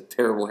shout-out. He has a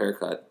terrible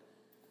haircut.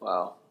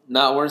 Wow.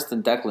 Not worse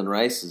than Declan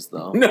Rice's,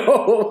 though.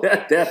 No,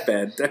 not that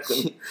bad.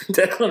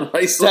 Declan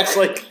Rice looks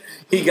like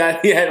he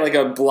had like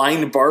a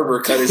blind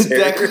barber cut his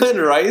hair.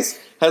 Declan Rice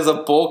has a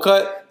bowl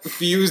cut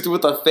fused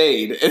with a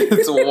fade, and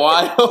it's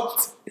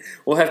wild.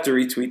 We'll have to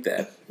retweet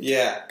that.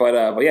 Yeah.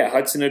 But yeah,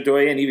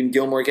 Hudson-Odoi and even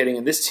Gilmore getting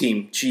in this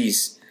team.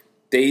 Jeez.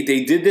 They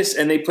did this,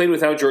 and they played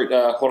without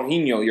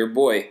Jorginho, your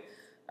boy.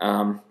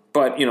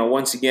 But,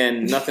 once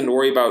again, nothing to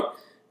worry about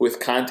with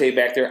Conte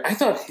back there. I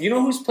thought, you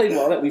know who's played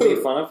well that we made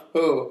fun of?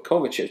 Who?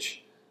 Kovacic.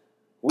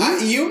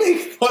 You make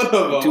fun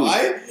of him.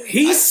 Dude,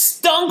 he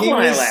stunk when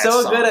I last He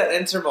was so good at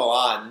Inter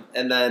Milan,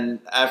 and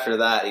then after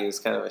that, he was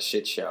kind of a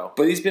shit show.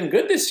 But he's been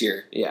good this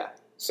year. Yeah.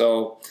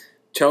 So,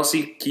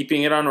 Chelsea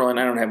keeping it on run.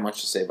 I don't have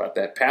much to say about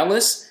that.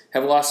 Palace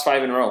have lost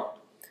 5 in a row.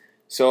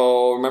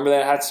 So, remember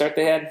that hot start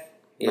they had?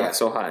 Yeah. Not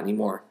so hot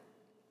anymore.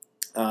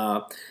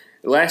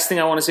 Last thing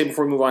I want to say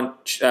before we move on,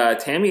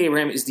 Tammy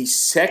Abraham is the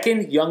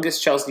second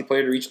youngest Chelsea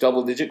player to reach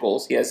double-digit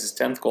goals. He has his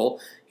 10th goal.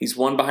 He's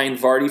one behind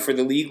Vardy for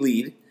the league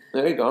lead.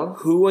 There you go.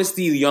 Who was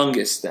the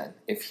youngest then,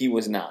 if he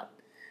was not?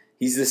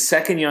 He's the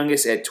second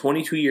youngest at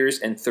 22 years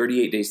and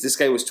 38 days. This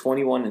guy was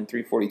 21 and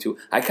 342.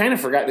 I kind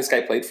of forgot this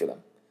guy played for them.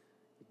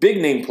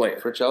 Big name player.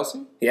 For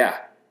Chelsea? Yeah.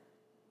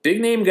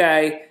 Big name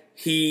guy.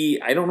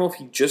 I don't know if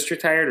he just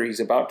retired or he's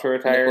about to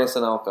retire. Nicholas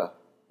Anelka.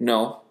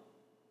 No.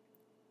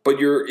 But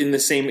you're in the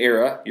same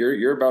era.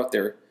 You're about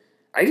there.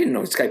 I didn't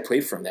know this guy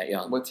played for him that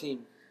young. What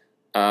team?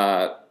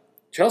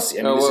 Chelsea.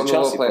 I mean, this is a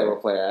Chelsea player.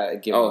 What player?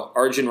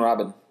 Arjen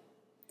Robben.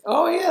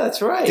 Oh yeah,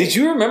 that's right. Did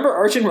you remember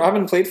Arjen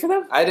Robben played for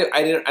them? I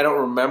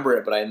don't remember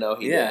it, but I know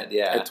he did.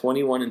 Yeah. At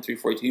 21 and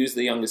 342, he was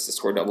the youngest to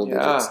score double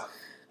digits.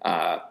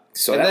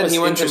 So and that then was he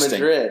went to interesting.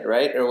 Madrid,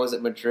 right? Or was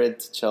it Madrid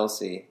to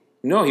Chelsea?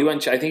 No, he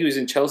went. I think he was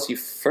in Chelsea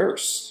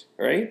first,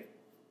 right?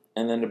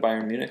 And then to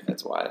Bayern Munich.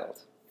 That's wild.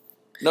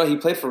 No, he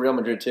played for Real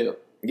Madrid too.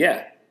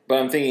 Yeah, but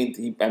I'm thinking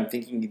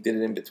he did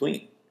it in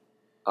between.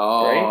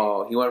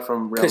 Oh, right? He went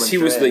from Real Madrid. Because he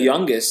was the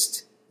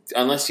youngest,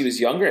 unless he was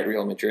younger at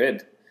Real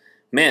Madrid.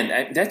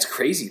 Man, that's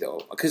crazy,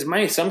 though. Because my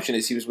assumption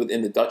is he was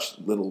within the Dutch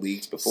little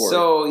leagues before.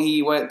 So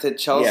he went to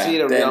Chelsea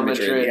to Real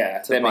Madrid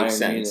to that Bayern makes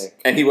sense.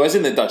 Munich. And he was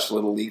in the Dutch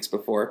little leagues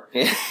before.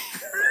 Yeah.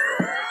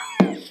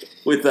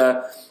 With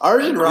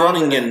Arjen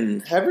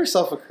Groningen. Have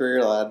yourself a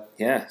career, lad.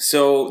 Yeah,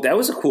 so that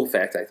was a cool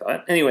fact, I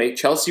thought. Anyway,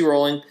 Chelsea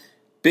rolling.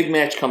 Big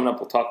match coming up.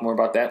 We'll talk more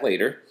about that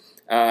later.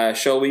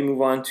 Shall we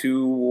move on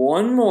to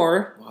one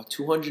more? Wow,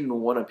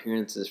 201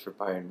 appearances for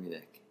Bayern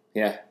Munich.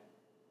 Yeah.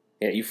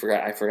 Yeah, you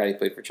forgot. I forgot he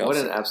played for Chelsea.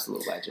 What an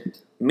absolute legend.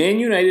 Man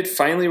United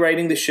finally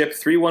riding the ship.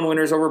 3-1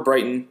 winners over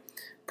Brighton.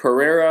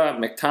 Pereira,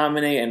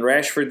 McTominay, and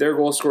Rashford, their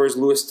goal scorers.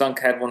 Lewis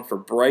Dunk had one for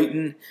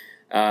Brighton.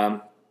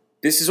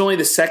 This is only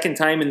the second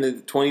time in the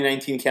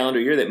 2019 calendar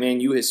year that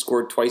Man U has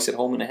scored twice at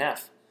home and a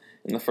half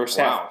in the first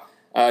half.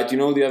 Do you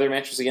know who the other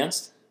match was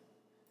against?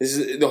 This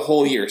is the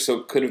whole year, so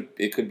it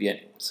could be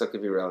anyone. So it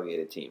could be a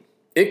relegated team.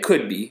 It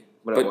could be.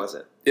 But it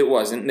wasn't. It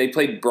wasn't. They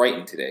played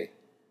Brighton today.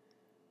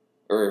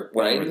 Or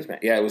whatever this match.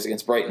 Yeah, it was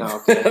against Brighton.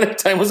 Oh, okay. The other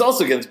time was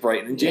also against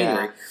Brighton in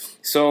January. Yeah.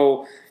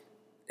 So,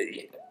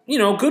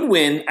 good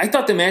win. I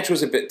thought the match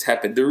was a bit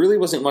tepid. There really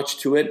wasn't much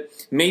to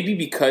it. Maybe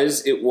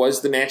because it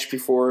was the match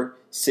before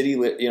City,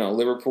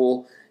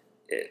 Liverpool.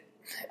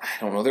 I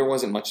don't know. There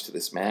wasn't much to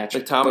this match.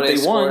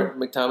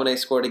 McTominay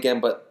scored again,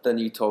 but then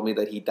you told me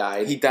that he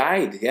died. He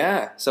died,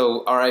 yeah.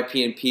 So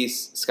R.I.P. in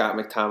peace, Scott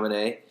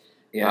McTominay.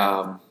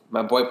 Yeah.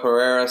 My boy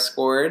Pereira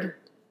scored,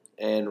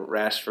 and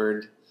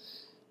Rashford.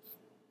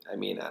 I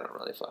mean, I don't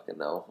really fucking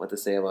know what to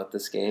say about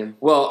this game.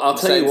 Well, I'll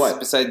tell you what.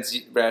 Besides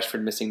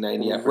Rashford missing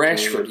 90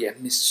 opportunities. Rashford,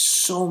 missed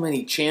so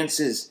many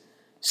chances.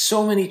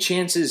 So many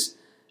chances.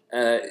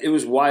 It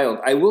was wild.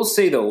 I will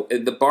say, though,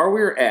 the bar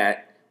we were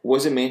at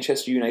was a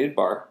Manchester United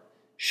bar.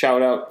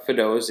 Shout out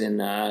Fido's in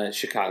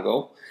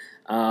Chicago.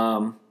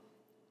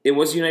 It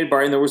was a United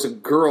bar, and there was a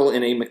girl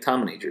in a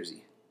McTominay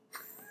jersey.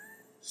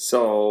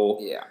 So,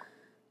 yeah.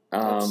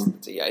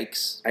 It's a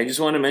yikes. I just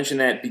want to mention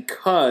that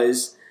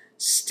because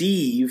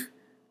Steve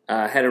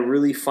had a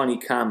really funny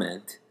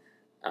comment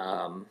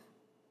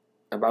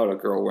about a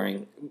girl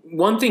wearing...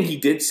 One thing he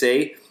did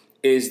say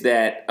is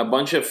that a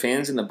bunch of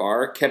fans in the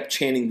bar kept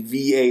chanting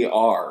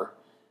VAR.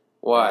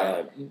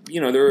 Why?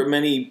 There were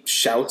many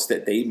shouts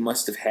that they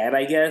must have had,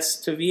 I guess,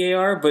 to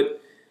VAR, but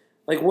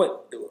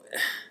what?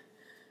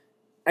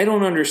 I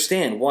don't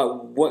understand.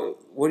 What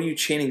are you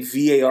chanting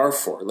VAR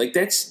for?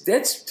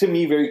 That's to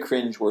me very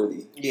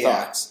cringeworthy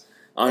thoughts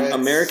on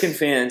American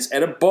fans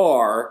at a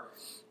bar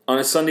on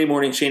a Sunday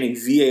morning chanting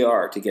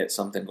VAR to get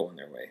something going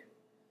their way.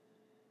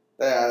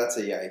 Yeah, that's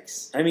a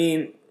yikes. I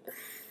mean,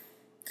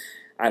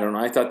 I don't know.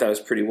 I thought that was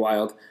pretty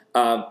wild.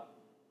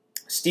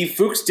 Steve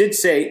Fuchs did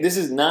say, this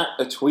is not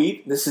a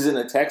tweet, this isn't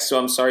a text, so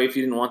I'm sorry if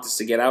you didn't want this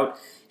to get out.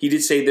 He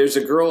did say there's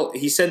a girl,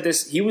 he said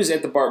this, he was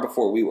at the bar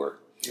before we were.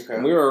 Okay.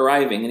 And we were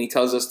arriving, and he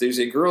tells us there's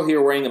a girl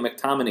here wearing a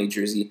McTominay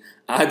jersey.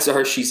 Odds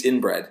are she's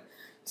inbred.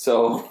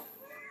 So,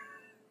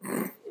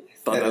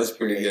 thought that was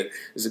pretty good.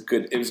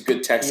 It was a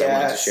good text I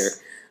wanted to share.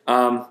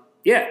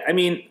 I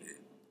mean,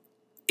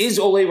 is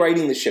Ole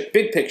riding the ship?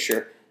 Big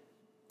picture.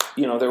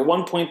 They're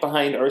 1 point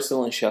behind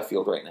Arsenal and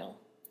Sheffield right now.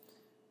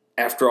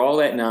 After all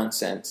that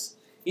nonsense.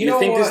 You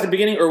think this is the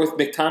beginning? Or with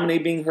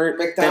McTominay being hurt,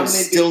 then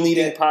still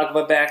needing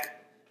Pogba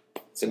back?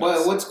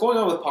 What's going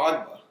on with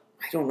Pogba?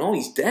 I don't know.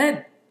 He's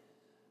dead.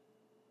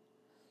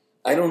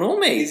 I don't know,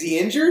 mate. Is he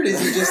injured? Is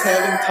he just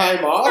having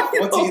time off?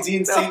 Is he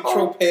in St.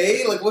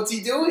 Tropez? What's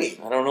he doing?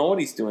 I don't know what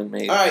he's doing,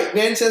 mate. All right,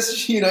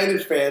 Manchester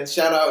United fans,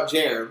 shout out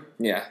Jerem.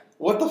 Yeah.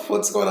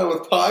 What's going on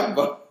with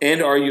Pogba?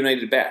 And are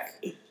United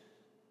back?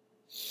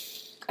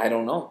 I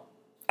don't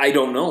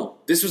know.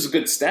 This was a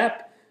good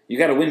step. You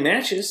got to win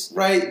matches.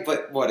 Right,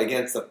 but what,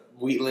 against the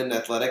Wheatland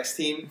Athletics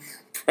team?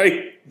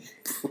 Right.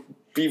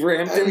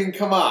 Beaverhampton? I mean,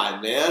 come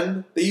on,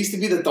 man. They used to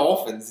be the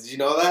Dolphins. Did you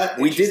know that?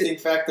 Interesting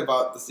fact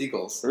about the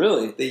Seagulls.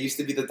 Really? They used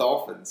to be the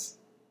Dolphins.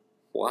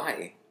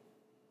 Why?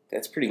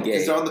 That's pretty gay.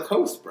 Because they're on the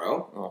coast,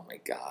 bro. Oh, my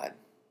God.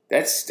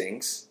 That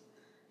stinks.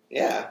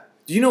 Yeah.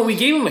 We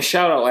gave him a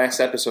shout-out last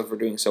episode for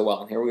doing so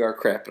well, and here we are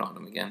crapping on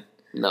him again.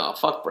 No,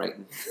 fuck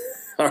Brighton.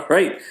 All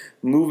right,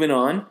 moving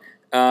on.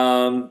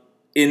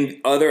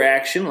 In other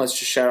action, let's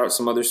just shout out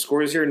some other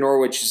scores here.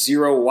 Norwich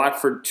 0,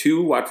 Watford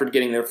 2. Watford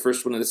getting their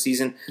first win of the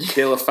season.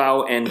 De La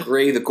Fau and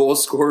Gray, the goal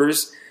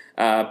scorers.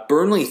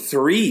 Burnley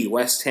 3,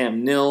 West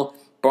Ham 0.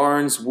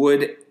 Barnes,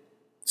 Wood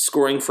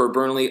scoring for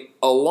Burnley,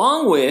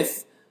 along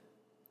with,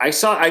 I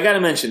got to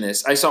mention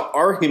this, I saw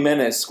R.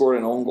 Jimenez scored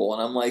an own goal,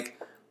 and I'm like,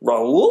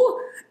 Raul?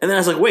 And then I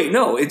was like, wait,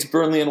 no, it's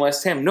Burnley and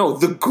West Ham. No,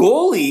 the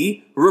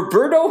goalie,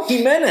 Roberto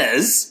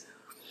Jimenez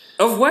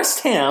of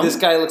West Ham. This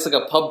guy looks like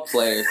a pub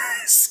player.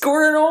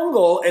 Scored an own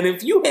goal, and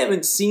if you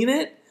haven't seen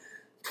it,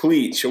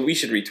 Please, we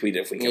should retweet it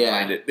if we can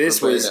find it.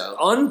 This Roberto. was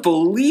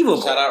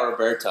unbelievable. Shout out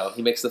Roberto.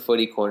 He makes the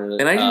footy corner.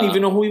 And I didn't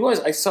even know who he was.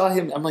 I saw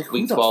him. I'm like,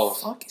 who the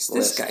 12 fuck is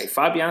this guy?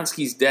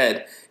 Fabianski's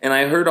dead. And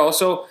I heard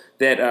also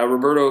that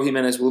Roberto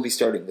Jimenez will be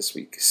starting this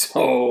week.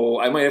 So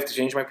I might have to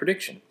change my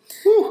prediction.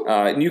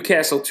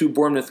 Newcastle 2,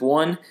 Bournemouth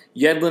 1.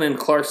 Yedlin and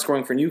Clark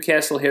scoring for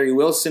Newcastle. Harry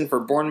Wilson for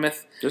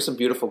Bournemouth. There's some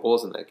beautiful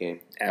goals in that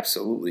game.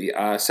 Absolutely.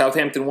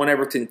 Southampton 1,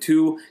 Everton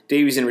 2.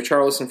 Davies and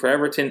Richarlison for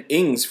Everton.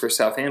 Ings for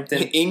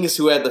Southampton. Ings,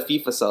 who had the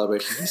FIFA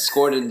celebration, he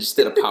scored and just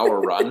did a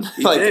power run.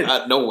 Did.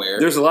 Out of nowhere.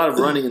 There's a lot of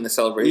running in the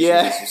celebration,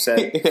 as you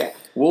said.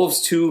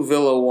 Wolves 2,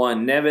 Villa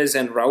 1. Neves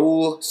and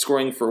Raul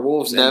scoring for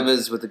Wolves.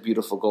 Neves with a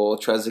beautiful goal.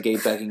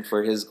 Trezeguet begging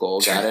for his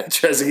goal. Got it.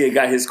 Trezeguet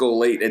got his goal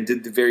late and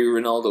did the very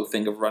Ronaldo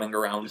thing of running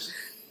around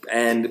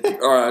and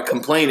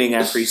complaining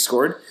after he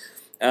scored.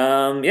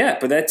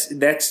 But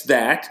that's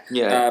that.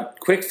 Yeah.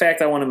 Quick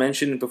fact I want to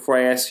mention before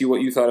I ask you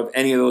what you thought of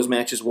any of those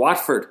matches.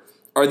 Watford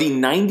are the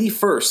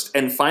 91st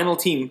and final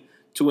team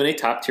to win a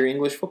top-tier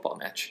English football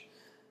match.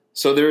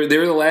 So they're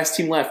the last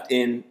team left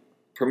in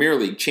Premier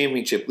League,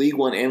 Championship, League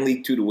 1, and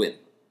League 2 to win.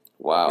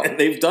 Wow. And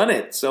they've done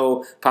it.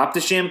 So pop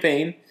the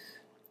champagne,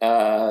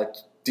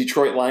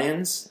 Detroit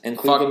Lions, and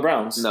Cleveland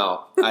Browns.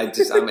 No, I'm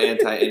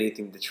anti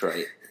anything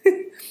Detroit.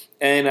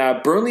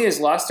 And Burnley has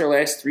lost their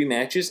last 3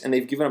 matches, and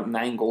they've given up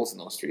 9 goals in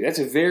those 3. That's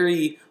a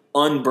very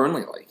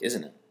un-Burnley-like,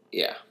 isn't it?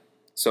 Yeah.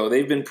 So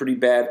they've been pretty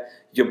bad.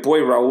 Your boy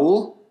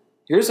Raul,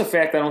 here's a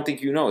fact I don't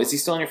think you know. Is he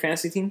still on your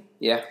fantasy team?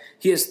 Yeah.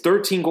 He has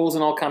 13 goals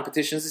in all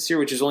competitions this year,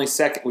 which is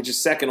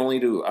second only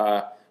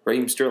to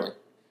Raheem Sterling.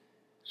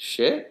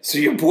 Shit. So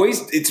your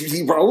boys,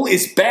 Raul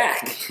is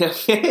back.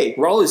 Okay.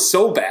 Raul is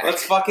so back.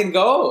 Let's fucking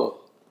go.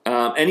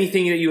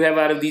 Anything that you have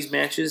out of these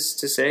matches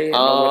to say?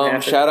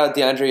 Shout out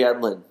DeAndre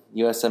Yedlin,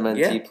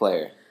 USMNT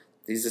player.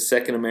 He's the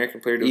second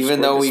American player to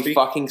Even though we week.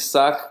 fucking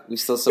suck, we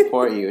still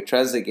support you.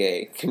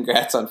 Trezeguet,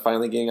 congrats on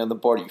finally getting on the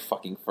board, you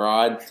fucking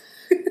fraud.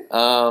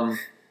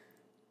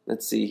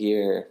 Let's see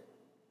here.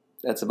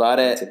 That's about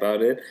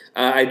it.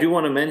 I do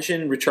want to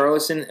mention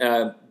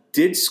Richarlison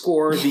did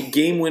score the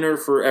game winner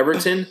for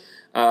Everton,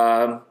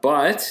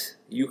 but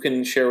you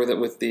can share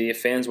with the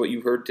fans what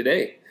you heard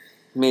today.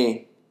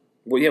 Me.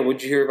 Well, yeah, what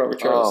did you hear about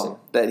Richarlison?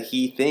 That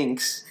he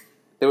thinks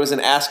there was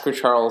an Ask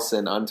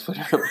Richarlison on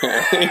Twitter,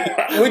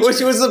 apparently, which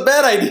was a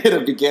bad idea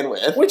to begin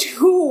with.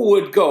 Who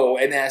would go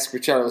and ask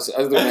Richarlison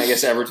other than, I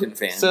guess, Everton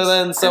fans? So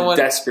then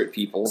desperate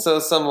people. So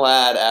some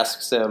lad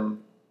asks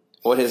him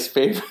what his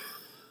favorite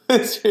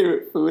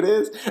food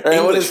is, or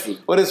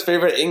what his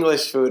favorite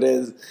English food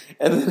is,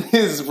 and then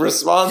his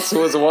response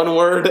was one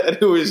word, and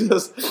it was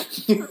just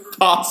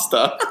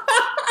pasta.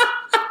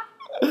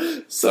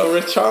 So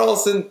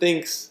Richarlison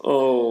thinks,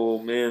 oh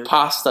man,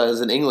 pasta is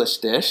an English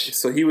dish.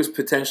 So he was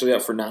potentially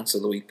up for Nonce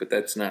of the week, but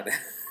that's not.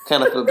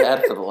 Kind of feel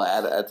bad for the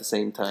lad at the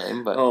same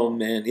time, but oh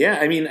man, yeah.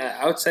 I mean,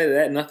 outside of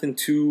that, nothing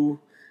too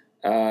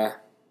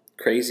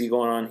crazy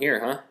going on here,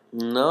 huh?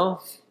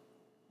 No.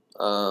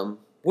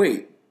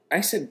 Wait,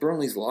 I said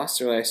Burnley's lost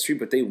their last 3,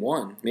 but they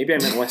won. Maybe I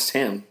meant West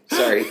Ham.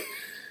 Sorry.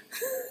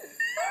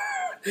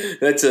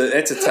 That's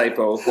a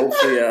typo.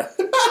 Hopefully,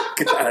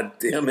 God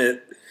damn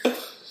it.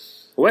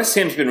 West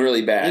Ham's been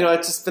really bad.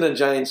 It's just been a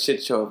giant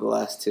shit show over the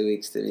last 2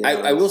 weeks. To be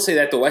honest. I will say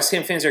that the West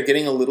Ham fans are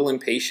getting a little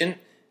impatient.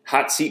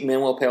 Hot seat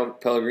Manuel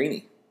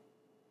Pellegrini.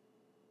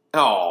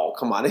 Oh,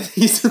 come on.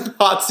 He's in the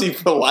hot seat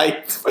for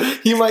life.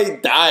 He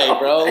might die,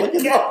 bro. Look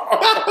at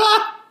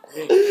that.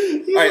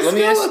 All right, let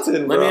me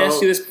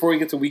ask you this before we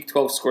get to Week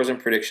 12 scores and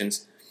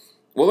predictions.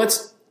 Well,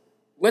 let's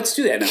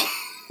do that now.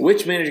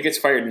 Which manager gets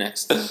fired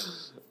next?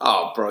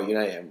 Oh, bro,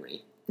 Unai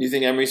Emery. You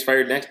think Emery's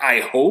fired next? I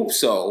hope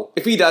so.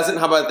 If he doesn't,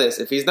 how about this?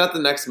 If he's not the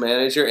next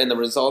manager and the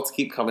results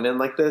keep coming in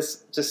like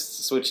this,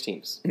 just switch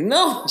teams.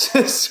 No.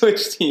 Just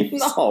switch teams.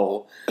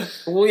 No.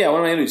 Well, yeah, what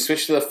am I going to do?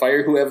 Switch to the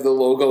Fire who have the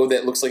logo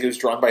that looks like it was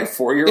drawn by a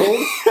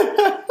 4-year-old?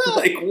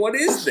 Like, what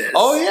is this?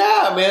 Oh,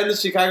 yeah, man. The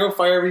Chicago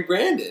Fire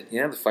rebranded.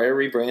 Yeah, the Fire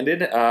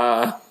rebranded.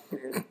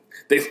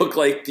 They look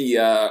like the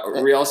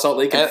Real Salt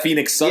Lake and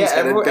Phoenix Suns. Yeah,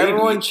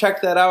 everyone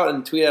check that out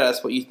and tweet at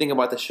us what you think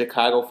about the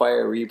Chicago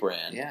Fire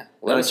rebrand. Yeah.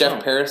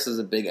 Jeff Paris is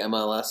a big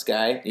MLS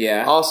guy.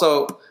 Yeah.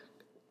 Also,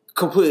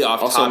 completely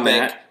off topic,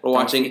 Matt, we're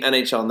watching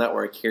NHL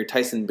Network here.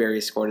 Tyson Berry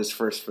scored his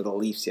first for the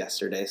Leafs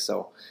yesterday,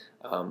 so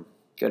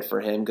good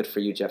for him. Good for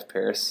you, Jeff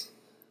Paris.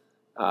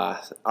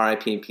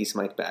 R.I.P. and peace,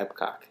 Mike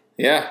Babcock.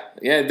 Yeah.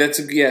 That's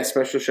a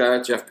special shout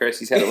out to Jeff Paris.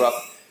 He's had a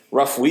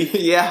rough week.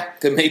 Yeah.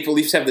 The Maple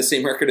Leafs have the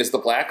same record as the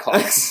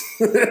Blackhawks.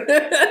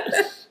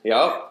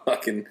 Yup.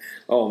 Fucking,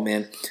 oh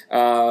man.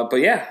 But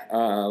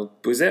yeah,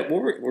 was that,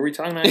 were we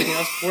talking about anything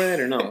else before that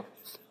or no?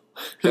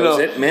 That was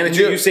it?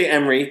 Manager, you say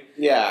Emery.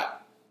 Yeah.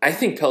 I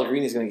think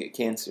Pellegrini's going to get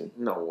canned soon.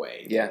 No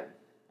way. Yeah.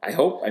 I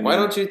hope. Why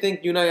don't you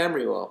think Unai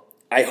Emery will?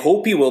 I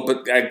hope he will,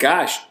 but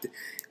gosh,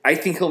 I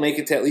think he'll make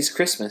it to at least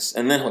Christmas,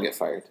 and then he'll get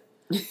fired.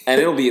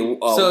 And it'll be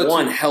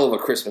one hell of a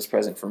Christmas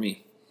present for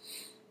me.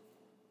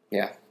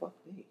 Yeah.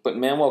 But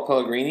Manuel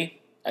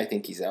Pellegrini, I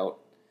think he's out.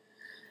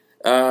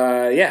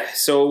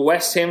 So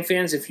West Ham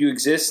fans, if you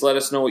exist, let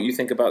us know what you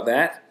think about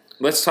that.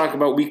 let's talk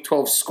about Week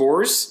 12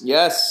 scores.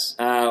 Yes.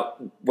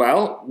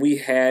 Well, we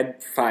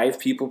had 5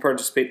 people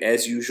participate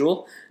as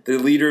usual. The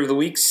leader of the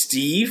week,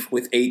 Steve,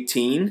 with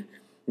 18.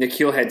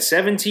 Nikhil had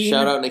 17.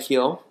 Shout out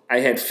Nikhil. I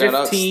had 15. Shout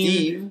out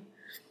Steve.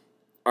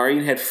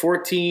 Arjen had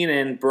 14,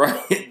 and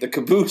Brian, the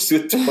caboose,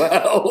 with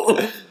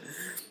 12.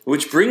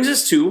 Which brings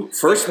us to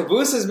first. The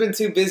caboose has been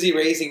too busy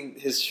raising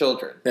his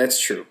children. That's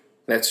true.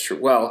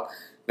 Well,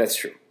 that's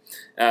true.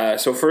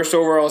 So first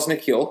overall is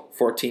Nikhil,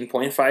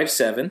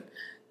 14.57.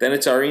 Then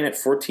it's Arjen at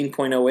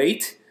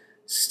 14.08.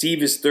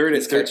 Steve is third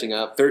at catching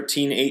up.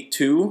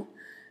 13.82.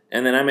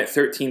 And then I'm at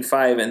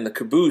 13.5. And the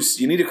caboose,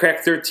 you need to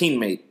crack 13,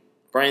 mate.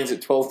 Brian's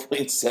at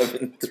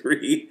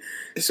 12.73.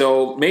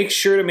 So make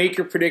sure to make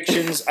your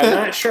predictions. I'm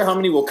not sure how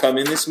many will come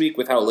in this week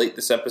with how late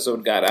this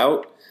episode got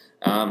out.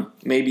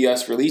 Maybe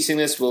us releasing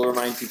this will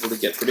remind people to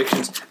get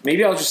predictions.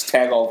 Maybe I'll just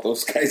tag all of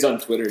those guys on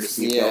Twitter to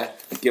see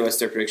if they'll give us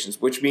their predictions.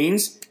 Which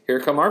means, here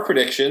come our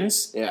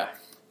predictions. Yeah.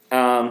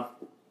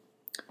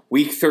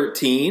 Week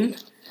 13.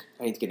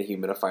 I need to get a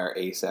humidifier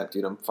ASAP,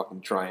 dude. I'm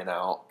fucking drying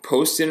out.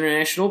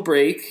 Post-international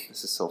break.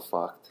 This is so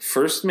fucked.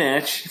 First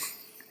match.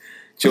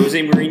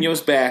 Jose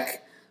Mourinho's back.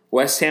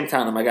 West Ham,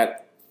 Tottenham. I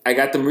got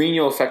the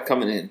Mourinho effect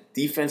coming in.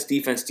 Defense.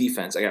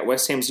 I got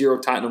West Ham 0,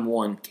 Tottenham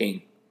 1,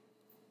 Kane.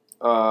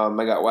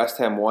 I got West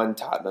Ham 1,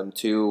 Tottenham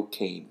 2,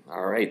 Kane.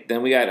 All right.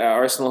 Then we got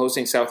Arsenal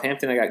hosting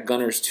Southampton. I got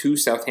Gunners 2,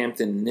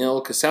 Southampton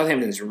 0, because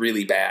Southampton is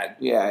really bad.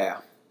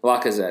 Yeah.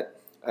 Lacazette.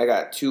 I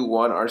got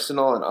 2-1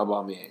 Arsenal and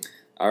Aubameyang.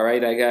 All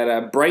right. I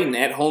got Brighton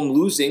at home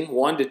losing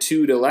 1-2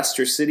 to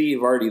Leicester City.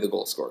 Vardy the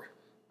goal scorer.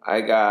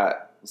 I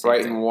got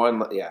Brighton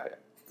 1. Yeah.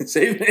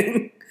 Same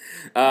thing.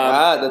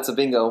 That's a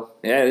bingo.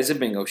 Yeah, it is a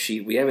bingo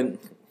sheet. We haven't,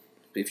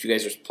 if you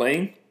guys are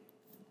playing,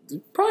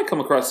 you've probably come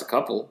across a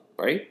couple,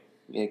 right?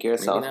 Yeah,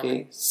 Gareth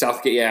Southgate.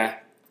 Southgate, yeah.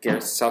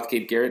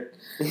 Garrett.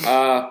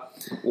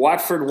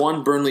 Watford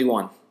 1, Burnley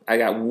 1. I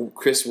got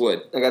Chris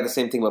Wood. I got the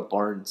same thing with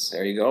Barnes.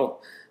 There you go.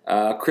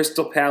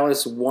 Crystal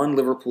Palace 1,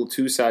 Liverpool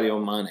 2,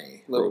 Sadio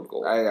Mane. Road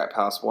goal. I got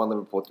Palace 1,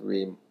 Liverpool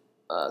 3,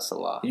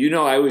 Salah. You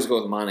know I always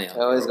go with Mane. I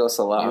always go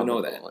Salah. You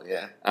know that.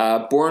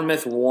 Yeah.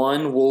 Bournemouth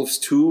 1, Wolves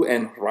 2,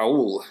 and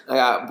Raul. I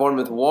got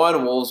Bournemouth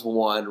 1, Wolves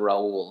 1,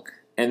 Raul.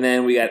 And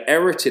then we got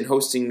Everton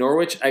hosting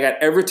Norwich. I got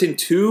Everton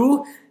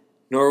 2,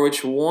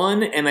 Norwich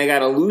 1, and I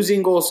got a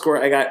losing goal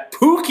scorer. I got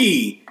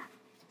Pookie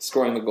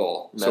scoring the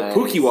goal. Nice. So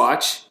Pookie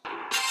watch.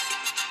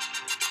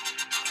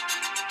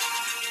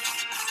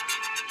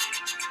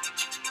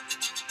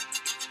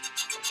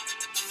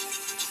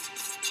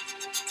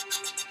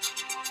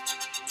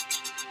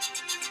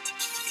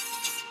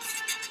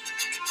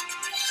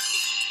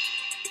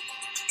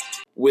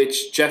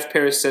 Which Jeff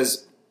Paris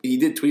says, he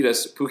did tweet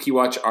us, Pookie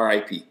watch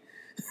RIP.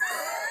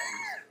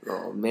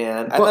 Oh,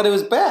 man. I thought it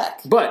was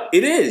back. But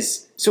it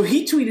is. So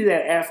he tweeted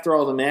that after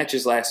all the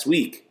matches last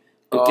week.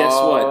 But guess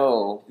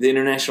what? The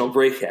international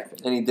break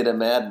happened. And he did a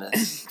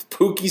madness.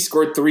 Pookie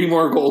scored 3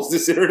 more goals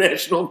this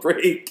international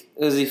break.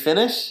 Is he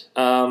Finnish?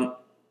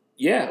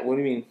 Yeah. What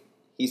do you mean?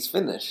 He's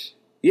Finnish.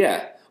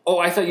 Yeah. Oh,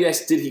 I thought you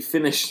asked, did he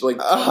finish,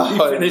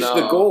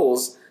 the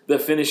goals? The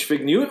Finnish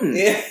Fig Newton.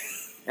 Yeah.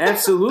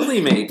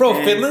 Absolutely, mate. Bro,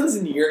 Finland's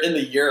in the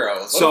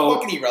Euros. What a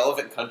fucking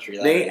irrelevant country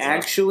that they is. They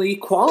actually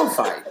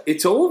qualified.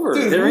 It's over.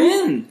 Dude, they're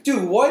in.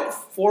 Dude, what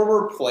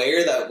former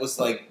player that was,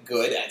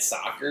 good at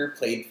soccer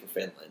played for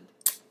Finland?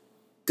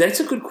 That's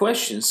a good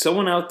question.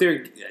 Someone out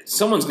there,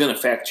 someone's going to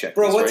fact check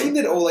Bro, this, what right? team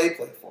did Ole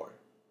play for?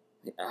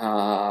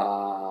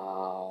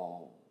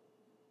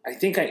 I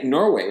think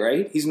Norway,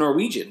 right? He's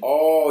Norwegian.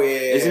 Oh,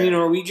 yeah. Isn't he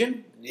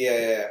Norwegian?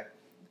 Yeah.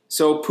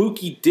 So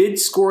Pookie did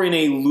score in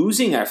a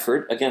losing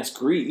effort against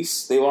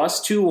Greece. They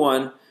lost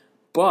 2-1,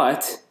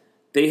 but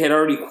they had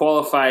already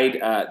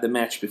qualified the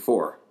match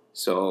before.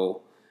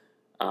 So,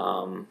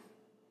 do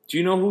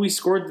you know who he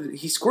scored?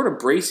 He scored a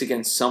brace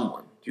against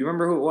someone. Do you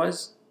remember who it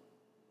was?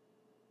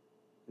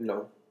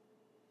 No.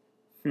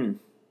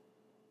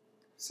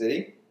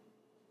 City?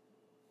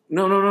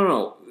 No.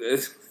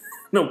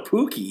 No,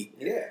 Pookie.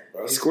 Yeah,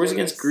 bro. He scores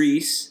against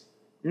Greece.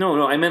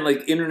 No, I meant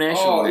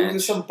international match. It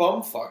was some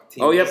bumfuck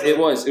team. Oh, yep, it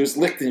was. It was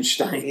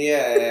Liechtenstein.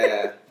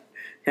 Yeah.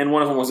 And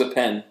one of them was a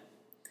pen.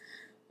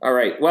 All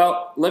right,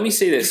 well, let me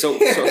say this. So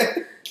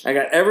I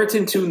got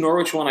Everton 2,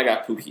 Norwich 1, I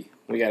got Pookie.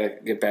 We got to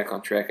get back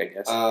on track, I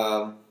guess.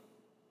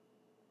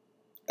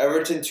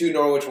 Everton 2,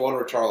 Norwich 1,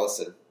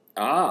 Richarlison.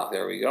 Ah,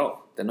 there we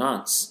go. The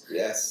Nonce.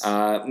 Yes.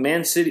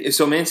 Man City,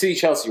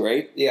 Chelsea,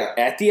 right? Yeah.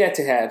 At the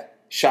Etihad,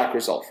 shock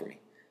result for me.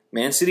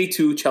 Man City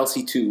 2,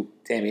 Chelsea 2,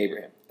 Tammy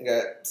Abraham. I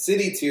got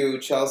City 2,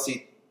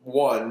 Chelsea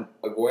 1,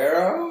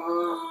 Aguero.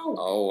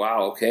 Oh,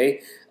 wow,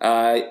 okay.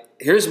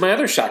 Here's my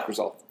other shock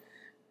result.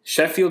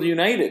 Sheffield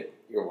United.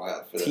 You're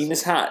wild for this. Team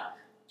is hot.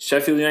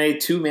 Sheffield United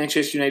 2,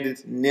 Manchester United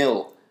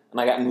 0. And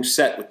I got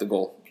Musette with the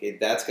goal. Okay,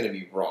 that's going to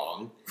be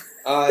wrong.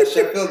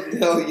 Sheffield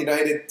 0,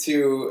 United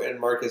 2, and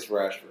Marcus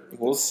Rashford.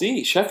 We'll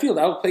see. Sheffield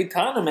outplayed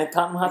Tottenham at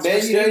Tottenham Hotspur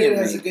Man Stadium. United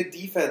has a good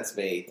defense,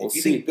 mate. We'll if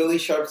you see. think Billy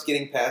Sharp's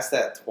getting past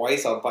that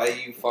twice, I'll buy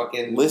you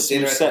fucking List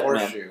dinner Musette, at the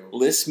Horseshoe. man.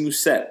 List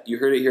Musette. You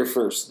heard it here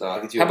first. No,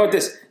 I'll get you How a about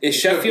beer. this?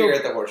 If Get you a beer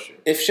at the Horseshoe.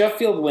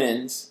 Sheffield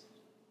wins,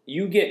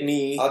 You get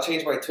me. I'll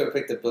change my twit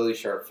pick to Billy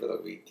Sharp for the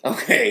week.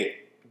 Okay.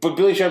 But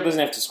Billy Sharp doesn't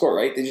have to score,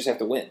 right? They just have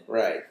to win.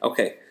 Right.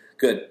 Okay.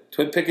 Good.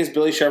 Twit pick is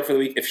Billy Sharp for the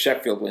week if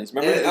Sheffield wins.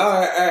 Remember? And, all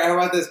right, how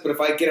about this? But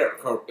if I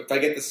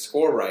get the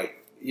score right,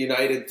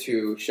 United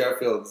 2,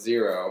 Sheffield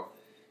 0,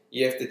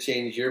 you have to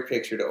change your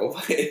picture to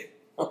Ole.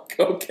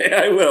 Okay,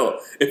 I will.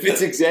 If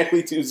it's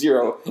exactly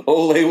 2-0,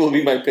 Ole will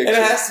be my picture. And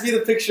it has to be the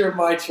picture of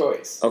my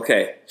choice.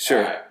 Okay,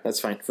 sure. Right. That's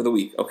fine. For the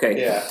week.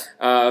 Okay. Yeah.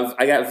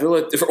 I got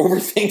Villa over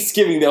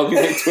Thanksgiving. That'll be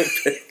my twit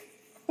pick.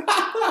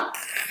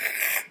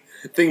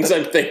 Things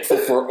I'm thankful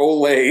for.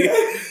 Ole.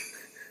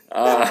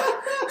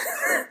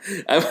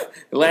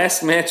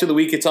 Last match of the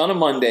week. It's on a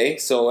Monday,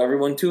 so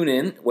everyone tune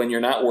in when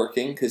you're not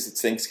working because it's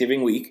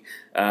Thanksgiving week.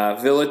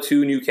 Villa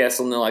 2,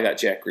 Newcastle 0. I got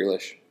Jack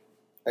Grealish.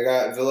 I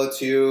got Villa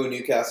 2,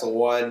 Newcastle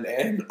 1,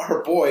 and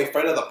our boy,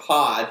 friend of the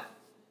pod.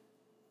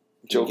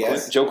 Joe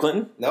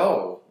Clinton?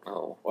 No.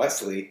 Oh.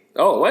 Wesley.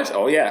 Oh, Wes?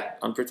 Oh, yeah.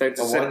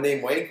 Unprotected. The one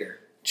named Wanker.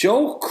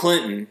 Joe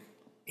Clinton.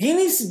 He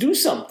needs to do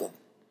something.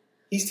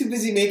 He's too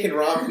busy making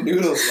ramen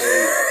noodles.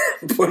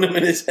 Put him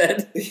in his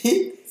head.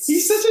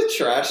 He's such a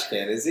trash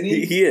can, isn't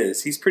he? He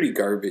is. He's pretty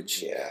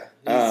garbage. Yeah.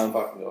 He's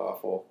fucking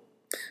awful.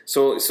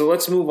 So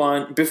let's move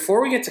on. Before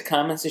we get to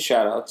comments and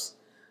shout-outs,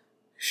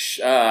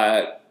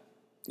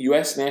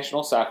 U.S.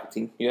 national soccer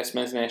team, U.S.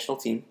 men's national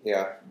team.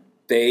 Yeah.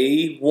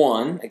 They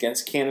won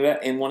against Canada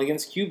and won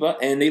against Cuba,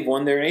 and they've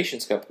won their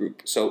Nations Cup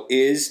group. So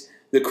is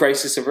the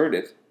crisis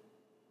averted?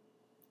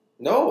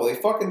 No, they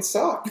fucking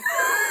suck.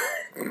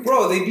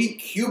 Bro, they beat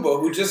Cuba,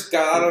 who just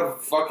got out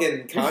of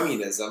fucking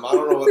communism. I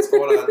don't know what's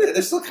going on there.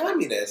 They're still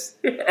communist.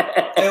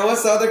 And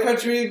what's the other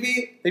country we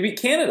beat? They beat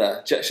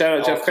Canada. Shout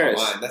out Jeff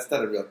Paris. Come on, that's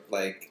not a real,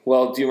 like...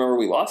 Well, do you remember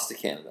we lost to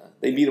Canada?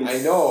 They beat them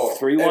 3-1 or 4-1,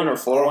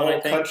 I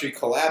think. The whole country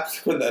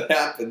collapsed when that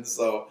happened,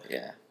 so...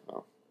 Yeah.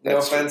 Well, no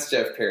offense, true.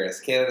 Jeff Paris.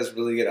 Canada's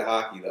really good at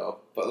hockey, though.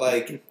 But,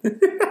 like,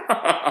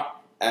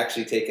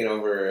 actually taking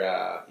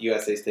over...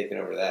 USA's taking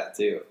over that,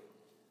 too.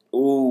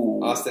 Ooh.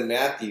 Austin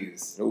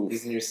Matthews. Ooh.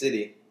 He's in your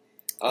city.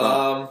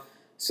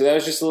 So that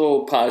was just a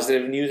little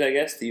positive news, I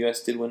guess. The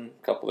U.S. did win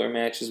a couple of their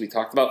matches. We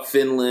talked about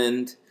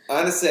Finland.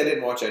 Honestly, I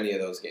didn't watch any of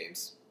those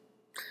games.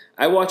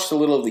 I watched a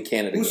little of the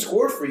Canada game. Who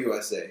scored for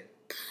USA?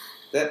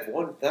 That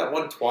one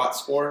twat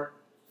score?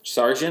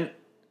 Sargent?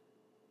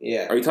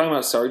 Yeah. Are you talking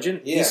about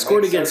Sargent? Yeah. He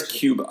scored Mike against Sargent.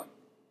 Cuba.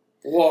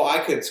 Well, I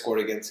could have scored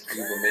against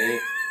Cuba,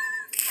 mate.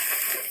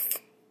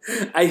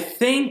 I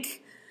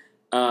think...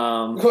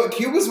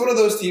 Cuba's one of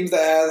those teams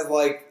that has,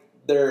 like,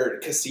 their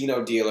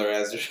casino dealer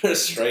as their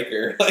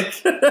striker. Like,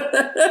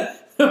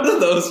 one of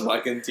those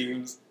fucking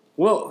teams.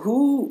 Well,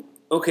 who...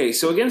 Okay,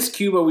 so against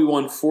Cuba, we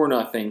won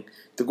 4-0.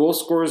 The goal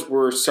scorers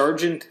were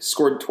Sargent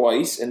scored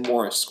twice and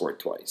Morris scored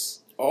twice.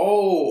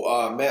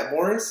 Oh, Matt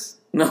Morris?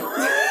 No.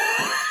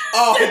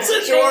 Oh,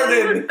 it's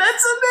Jordan. Name.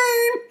 That's a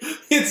name.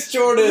 It's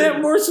Jordan.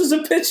 Matt Morris was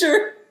a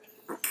pitcher.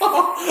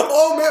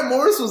 Oh, Matt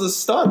Morris was a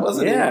stud,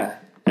 wasn't he? Yeah.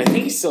 I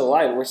think he's still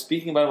alive. We're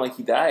speaking about him like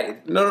he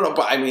died. No,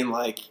 but I mean,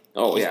 like, he's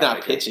not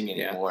like pitching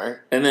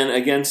anymore. And then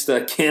against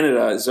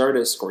Canada,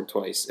 Zardes scored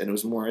twice, and it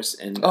was Morris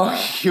and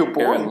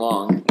Aaron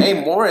Long.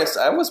 Hey, Morris.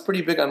 I was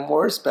pretty big on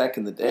Morris back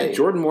in the day. Yeah,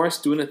 Jordan Morris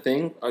doing a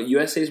thing.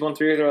 USA's won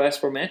 3 of their last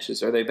 4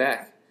 matches. Are they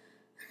back?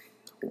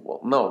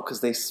 Well, no,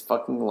 because they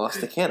fucking lost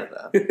to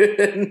Canada.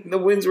 The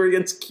wins were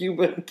against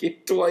Cuba and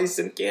twice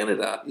in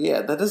Canada.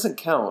 Yeah, that doesn't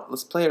count.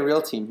 Let's play a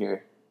real team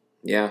here.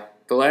 Yeah.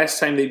 The last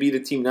time they beat a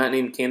team not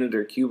named Canada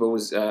or Cuba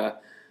was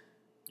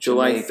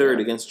July 3rd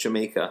against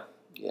Jamaica.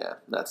 Yeah,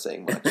 not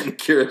saying much.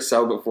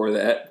 Curacao before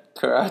that.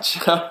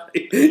 Curacao.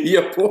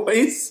 Yeah,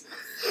 boys.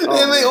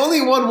 And they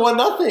only won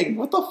 1-0.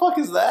 What the fuck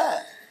is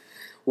that?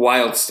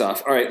 Wild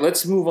stuff. All right,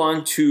 let's move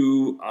on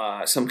to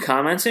some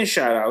comments and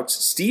shout-outs.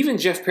 Steve and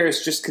Jeff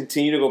Paris just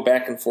continue to go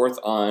back and forth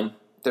on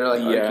They're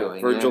like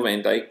arguing, Virgil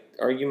van Dijk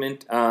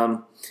argument.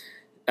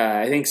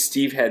 I think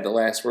Steve had the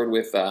last word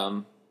with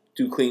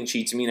do clean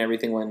sheets mean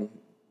everything when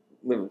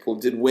Liverpool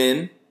did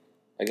win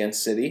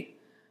against City.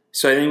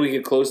 So I think we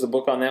could close the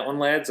book on that one,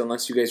 lads,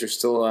 unless you guys are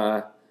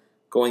still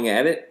going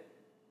at it.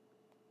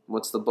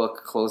 What's the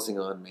book closing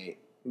on, mate?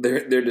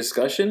 Their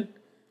discussion?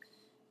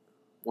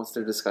 What's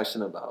their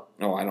discussion about?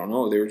 Oh, I don't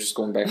know. They were just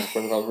going back and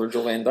forth about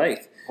Virgil van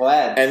Dijk.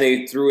 Glad. And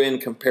they threw in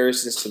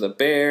comparisons to the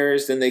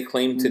Bears. Then they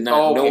claimed to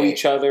not know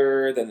each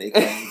other. Then they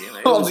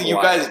claimed... Well, you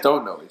guys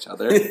don't know each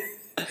other.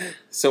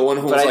 So one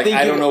who was like,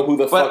 I don't know who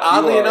the fuck you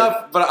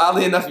are. But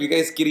oddly enough, you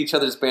guys get each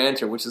other's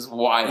banter, which is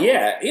wild.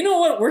 Yeah. You know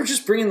what? We're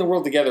just bringing the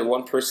world together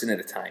one person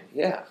at a time.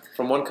 Yeah.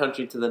 From one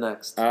country to the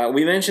next.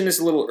 We mentioned this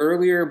a little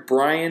earlier.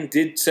 Brian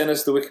did send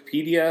us the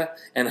Wikipedia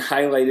and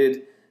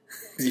highlighted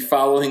the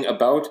following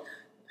about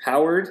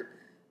Howard.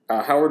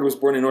 Howard was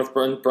born in North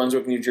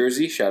Brunswick, New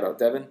Jersey. Shout out,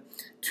 Devin.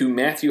 To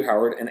Matthew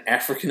Howard, an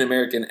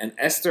African-American, and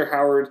Esther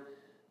Howard,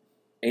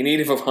 a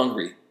native of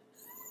Hungary.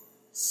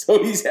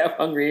 So he's half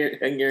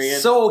Hungarian.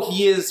 So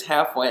he is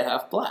half white,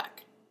 half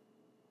black.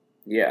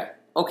 Yeah.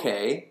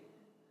 Okay.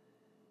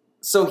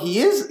 So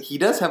he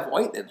does have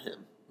white in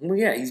him. Well,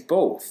 yeah, he's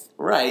both.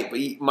 Right, but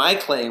my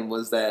claim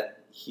was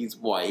that he's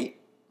white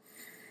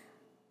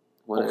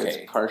whether Okay.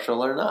 it's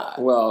partial or not.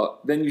 Well,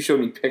 then you showed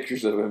me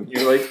pictures of him.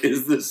 You're like,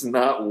 is this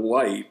not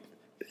white?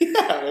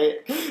 Yeah, right?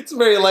 It's a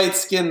very light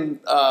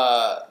skinned,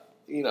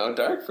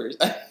 dark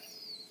person.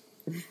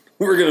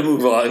 We're going to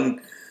move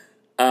on.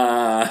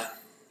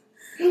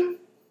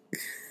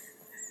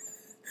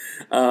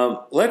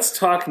 Let's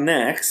talk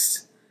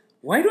next.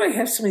 Why do I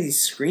have some of these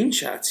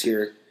screenshots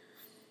here?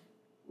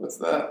 What's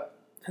that?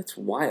 That's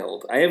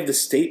wild. I have the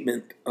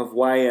statement of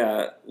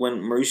why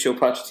when Mauricio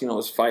Pochettino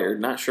was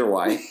fired. Not sure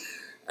why.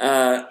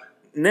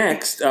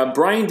 Next,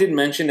 Brian did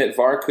mention that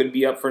VAR could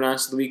be up for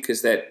Nonce of the Week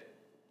because that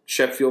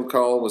Sheffield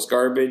call was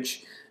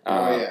garbage.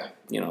 Yeah.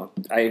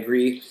 I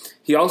agree.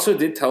 He also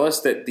did tell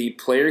us that the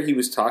player he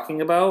was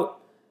talking about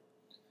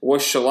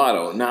was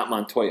Shalato, not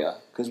Montoya.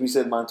 Because we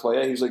said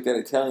Montoya, he was like that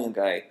Italian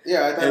guy.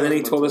 Yeah, I thought and then it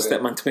he was told us Montoya.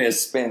 that Montoya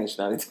is Spanish,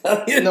 not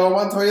Italian. No,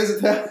 Montoya's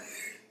Italian.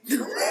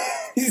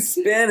 He's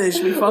Spanish.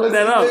 We fucked What's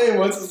that his up. name?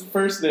 What's his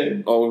first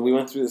name? Oh, we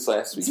went through this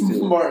last week, It's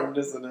too. Martin,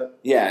 isn't it?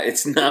 Yeah,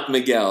 it's not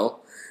Miguel.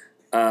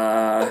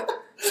 So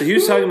he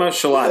was talking about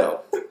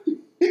Shalato.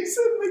 He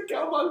said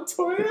Miguel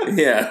Montoya?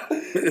 Yeah.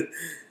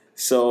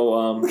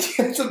 So,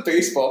 That's a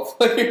baseball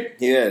player.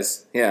 he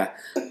is, yeah.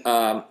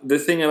 The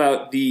thing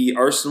about the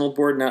Arsenal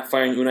board not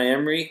firing Unai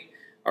Emery,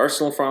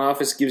 Arsenal front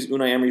office gives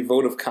Unai Emery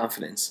vote of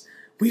confidence.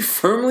 We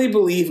firmly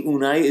believe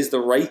Unai is the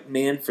right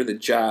man for the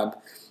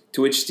job,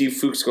 to which Steve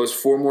Fuchs goes,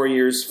 4 more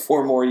years,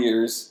 4 more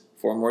years,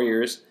 4 more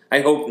years. I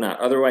hope not,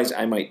 otherwise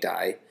I might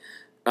die.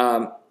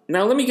 Now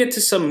let me get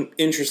to some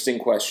interesting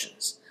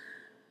questions.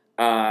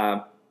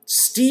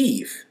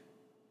 Steve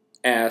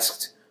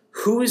asked,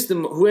 who has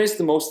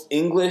the most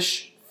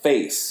English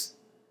face?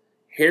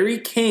 Harry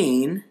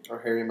Kane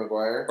Or Harry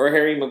Maguire. or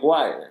Harry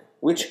Maguire?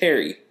 Which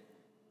Harry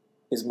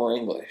is more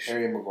English?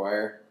 Harry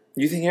Maguire.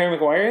 You think Harry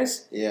Maguire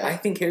is? Yeah. I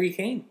think Harry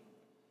Kane.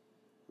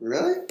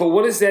 Really? But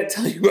what does that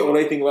tell you about what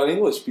I think about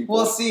English people?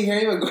 Well, see,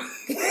 Harry Maguire.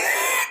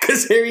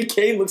 Because Harry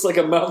Kane looks like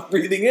a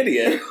mouth-breathing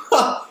idiot.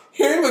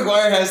 Harry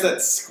Maguire has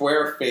that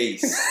square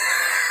face.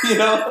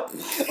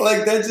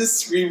 Like that just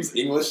screams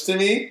English to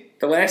me.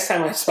 The last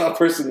time I saw a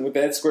person with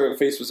that square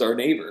face was our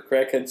neighbor,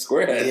 Crackhead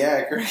Squarehead.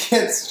 Yeah,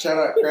 crackheads. Shout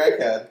out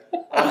crackhead.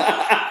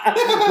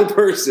 The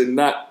person,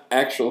 not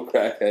actual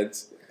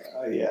crackheads.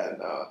 Yeah,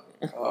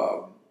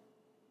 no.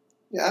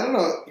 Yeah, I don't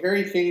know.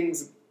 Harry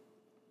Kane's.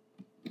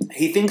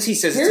 He thinks he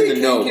says Harry it to the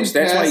Kane nose.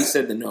 can That's why he pass-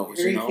 said the nose.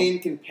 Harry Kane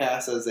can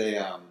pass as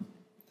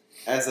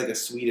like a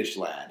Swedish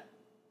lad.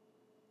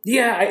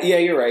 Yeah,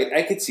 you're right.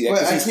 I could see that But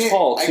because he's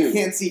tall too. I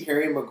can't see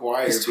Harry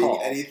Maguire He's being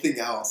tall. anything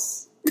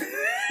else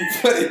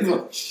but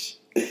English.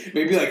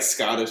 Maybe like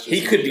Scottish. Or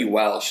He could be something.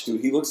 Welsh,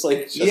 dude. He looks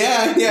like just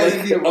Yeah, like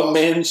he'd be a a Welsh.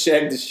 man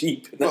shagged a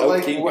sheep. But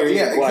like, King well, Harry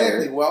yeah,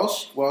 Maguire. exactly.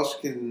 Welsh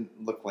can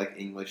look like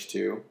English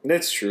too.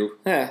 That's true.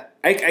 Yeah.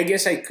 I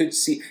guess I could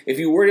see if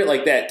you word it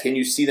like that. Can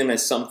you see them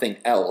as something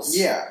else?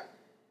 Yeah,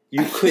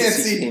 you I could can't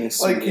see. Kane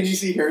like, can you Swedish.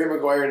 see Harry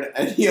Maguire in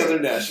any other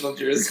national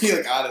jersey?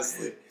 Like,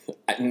 honestly,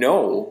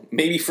 No,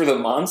 maybe for the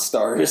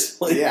Monstars.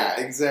 Like, yeah,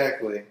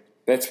 exactly.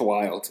 that's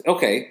wild.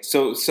 Okay,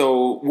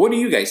 so what do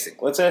you guys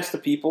think? Let's ask the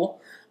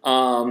people.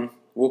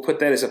 We'll put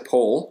that as a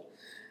poll.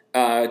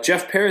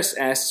 Jeff Paris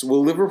asks,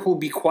 will Liverpool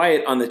be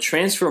quiet on the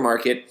transfer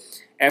market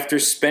after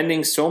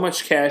spending so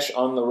much cash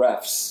on the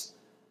refs?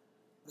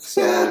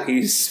 So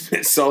he's a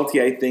bit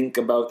salty, I think,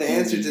 about The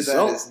answer to that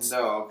result. is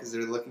no, because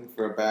they're looking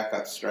for a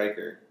backup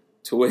striker.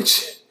 To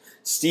which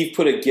Steve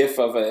put a gif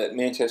of a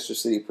Manchester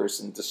City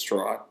person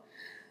distraught.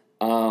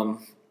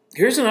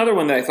 Here's another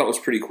one that I thought was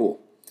pretty cool.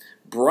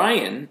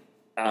 Brian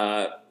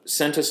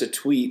sent us a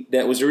tweet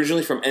that was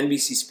originally from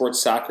NBC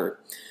Sports Soccer.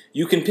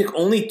 You can pick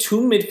only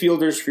 2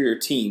 midfielders for your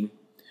team.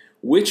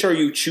 Which are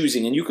you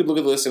choosing? And you could look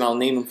at the list and I'll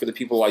name them for the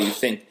people while you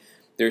think.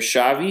 There's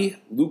Xavi,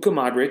 Luka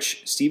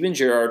Modric, Steven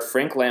Gerrard,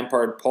 Frank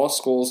Lampard, Paul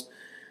Scholes,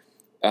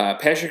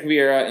 Patrick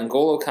Vieira,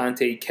 N'Golo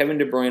Kante, Kevin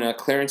De Bruyne,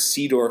 Clarence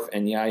Seedorf,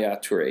 and Yaya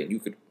Toure. You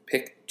could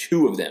pick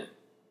 2 of them.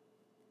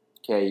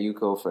 Okay, you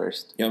go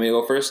first. You want me to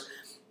go first?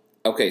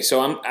 Okay, so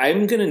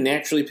I'm going to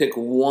naturally pick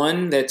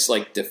one that's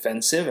like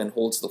defensive and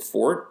holds the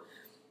fort.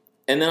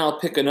 And then I'll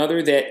pick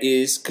another that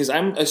is, because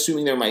I'm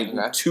assuming they're my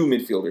 2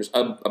 midfielders,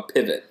 a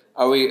pivot.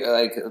 Are we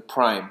like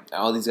prime?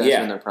 All these guys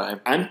are in their prime.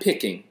 I'm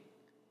picking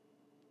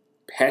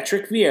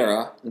Patrick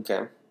Vieira,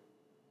 Okay.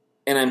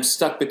 and I'm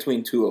stuck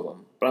between 2 of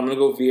them. But I'm going to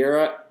go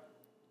Vieira.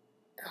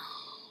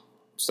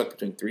 I'm stuck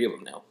between 3 of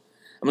them now.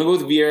 I'm going to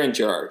go with Vieira and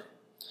Gerrard.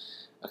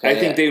 Okay. I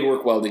think they'd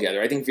work well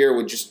together. I think Vieira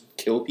would just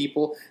kill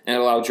people and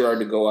allow Gerrard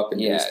to go up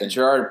and do his thing.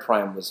 Gerard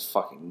Prime was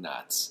fucking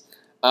nuts.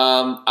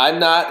 I'm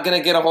not gonna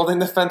get a holding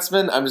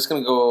defenseman. I'm just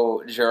gonna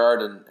go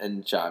Gerard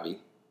and Xavi.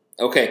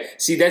 Okay,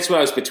 see, that's what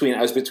I was between.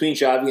 I was between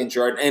Xavi and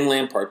Gerrard and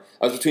Lampard.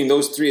 I was between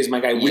those 3 as my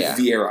guy with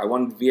Vieira. I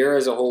wanted Vieira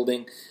as a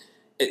holding.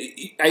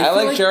 I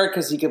like Gerrard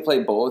because he could play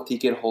both. He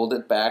could hold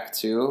it back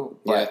too,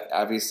 but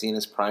obviously in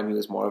his prime he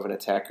was more of an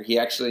attacker. He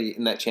actually,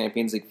 in that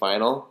Champions League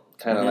final,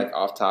 kind of like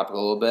off topic a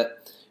little bit,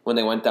 when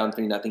they went down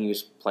 3-0, he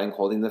was playing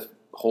holding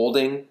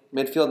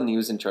midfield, and he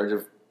was in charge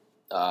of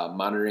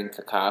monitoring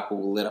Kaká,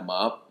 who lit him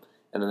up.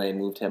 And then they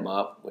moved him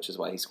up, which is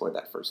why he scored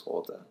that first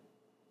goal to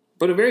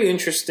But a very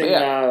interesting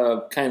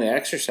kind of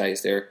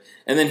exercise there.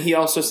 And then he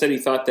also said he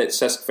thought that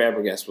Cesc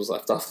Fabregas was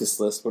left off this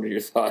list. What are your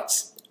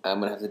thoughts? I'm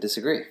going to have to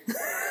disagree.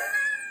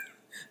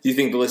 Do you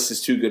think the list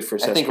is too good for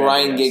Cesc Fabregas? I think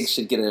Ryan Giggs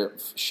should get a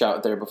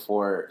shout there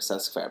before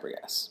Cesc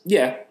Fabregas.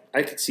 Yeah,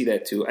 I could see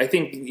that too. I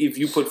think if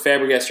you put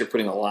Fabregas, you're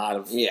putting a lot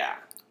of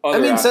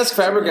Cesc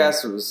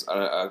Fabregas was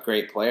a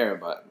great player,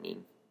 but I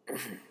mean,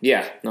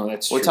 yeah, no,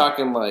 that's true. We're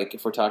talking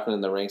if we're talking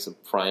in the ranks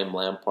of prime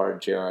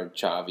Lampard, Gerrard,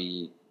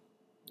 Xavi,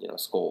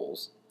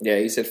 Scholes. Yeah,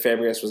 he said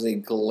Fabregas was a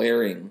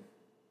glaring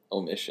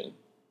omission.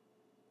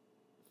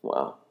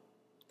 Wow.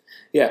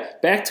 Yeah,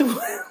 back to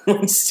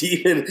when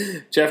Steve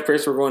and Jeff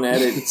Pierce were going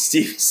at it.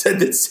 Steve said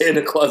that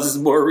Santa Claus is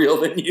more real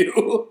than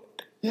you.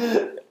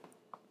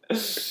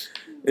 This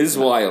is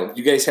wild.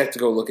 You guys have to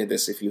go look at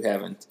this if you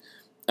haven't.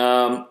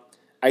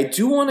 I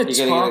do want to talk...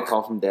 You're going to get a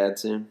call from Dad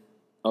soon?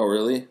 Oh,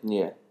 really?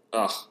 Yeah.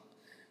 Ugh.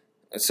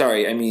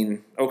 Sorry, I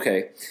mean,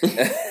 okay.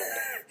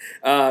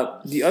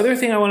 The other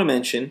thing I want to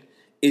mention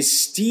is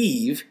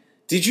Steve...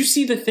 Did you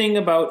see the thing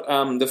about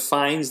the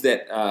fines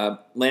that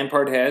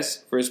Lampard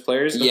has for his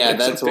players? Yeah,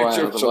 that's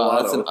wild.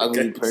 Wow, that's an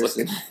ugly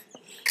person.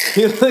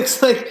 He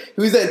looks like...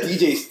 Who's that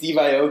DJ? Steve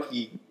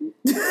Aoki.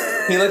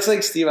 He looks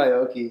like Steve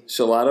Aoki.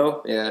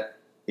 Shalato? Yeah.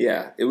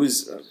 Yeah, it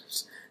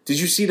was... did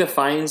you see the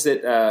fines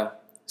that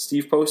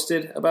Steve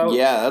posted about?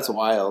 Yeah, that's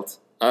wild.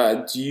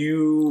 That's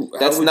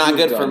not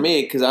good for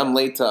me because I'm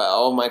late to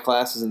all my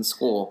classes in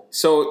school.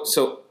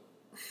 So...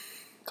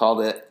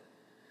 Called it.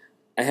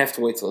 I have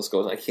to wait till this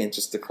goes. I can't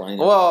just decline it.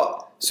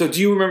 Well... So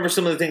do you remember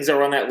some of the things that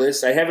were on that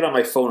list? I have it on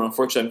my phone.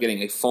 Unfortunately, I'm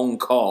getting a phone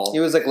call. He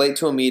was late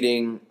to a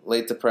meeting,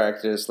 late to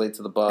practice, late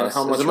to the bus. And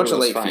how much There's a bunch of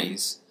late fines?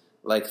 fees.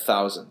 Like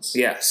thousands.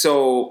 Yeah,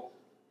 so...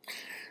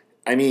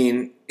 I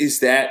mean, is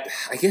that...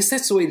 I guess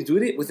that's the way to do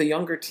it with a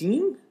younger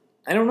team?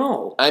 I don't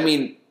know. I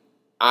mean,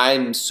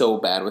 I'm so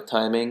bad with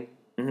timing.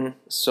 Mm-hmm.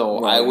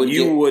 So well, I would...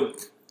 You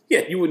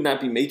would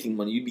not be making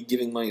money. You'd be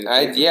giving money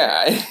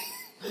to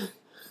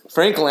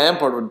Frank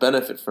Lampard would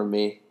benefit from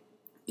me.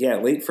 Yeah,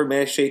 late for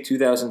match day,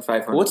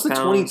 2,500 What's the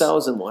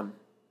 20,000 one?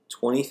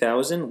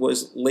 20,000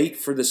 was late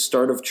for the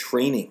start of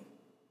training.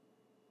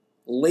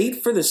 Late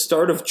for the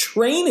start of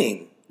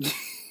training.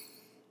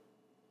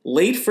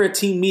 Late for a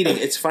team meeting,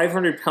 it's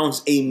 500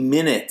 pounds a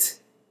minute.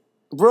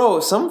 Bro,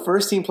 some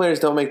first team players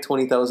don't make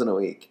 20,000 a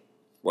week.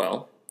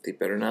 Well, they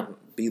better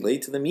not be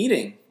late to the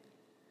meeting.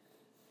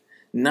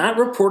 Not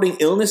reporting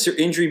illness or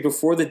injury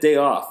before the day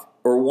off,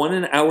 or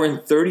 1 hour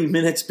and 30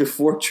 minutes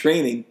before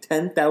training,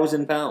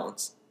 10,000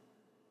 pounds.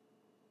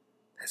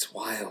 That's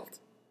wild.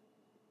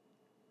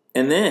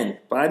 And then,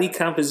 body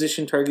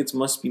composition targets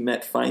must be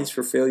met. Fines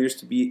for failures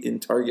to be in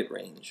target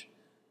range.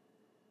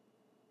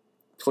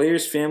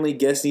 Players, family,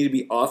 guests need to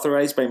be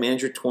authorized by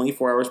manager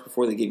 24 hours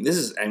before the game. This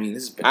is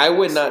bananas. I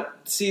would not...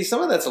 See,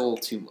 some of that's a little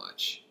too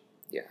much.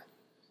 Yeah.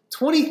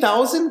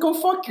 20,000? Go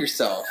fuck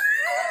yourself.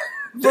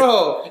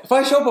 Bro, if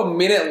I show up a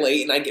minute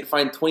late and I get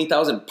fined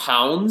 20,000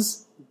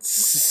 pounds...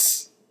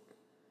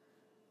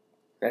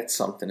 That's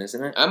something,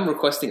 isn't it? I'm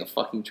requesting a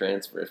fucking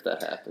transfer if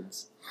that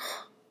happens.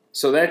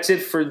 So that's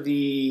it for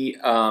the...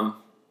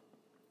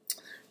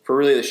 For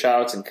really the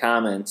shout-outs and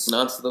comments.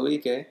 Nonce of the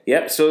week, eh?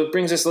 Yep, so it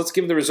brings us, let's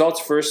give the results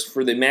first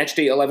for the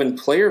Matchday 11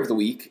 Player of the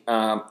Week.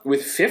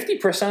 With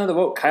 50% of the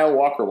vote, Kyle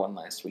Walker won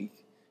last week.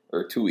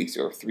 Or 2 weeks,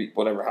 or 3,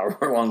 whatever,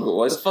 however long it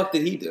was. What the fuck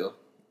did he do?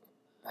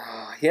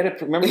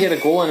 Remember he had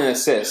a goal and an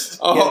assist.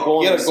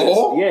 Oh, he had a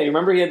goal? Yeah, you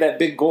remember he had that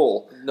big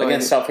goal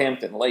against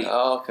Southampton late.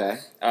 Oh, okay.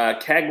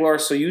 Kaglar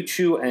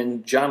Soyuchu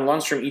and John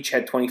Lundstrom each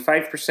had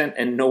 25%,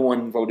 and no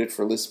one voted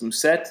for Lis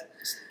Musset.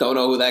 Don't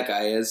know who that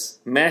guy is.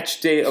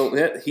 Match day.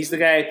 Oh, he's the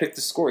guy I picked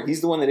to score.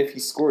 He's the one that if he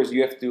scores,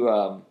 you have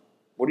to.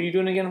 What are you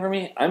doing again for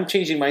me? I'm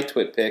changing my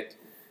twit pick.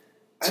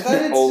 I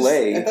thought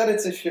Olay. I thought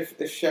it's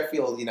a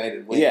Sheffield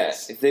United win.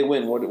 Yes, if they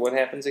win, what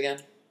happens again?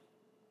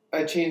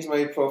 I changed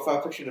my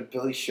profile picture to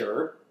Billy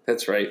Sharp.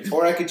 That's right.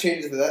 Or I could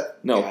change it to that.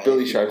 No, guy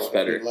Billy Sharp's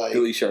better. Like.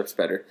 Billy Sharp's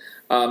better.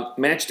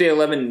 Match day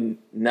 11,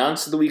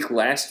 Nonce of the week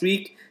last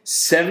week.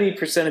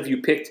 70% of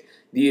you picked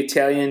the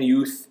Italian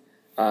Youth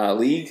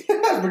League.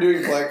 For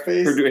doing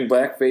blackface. For doing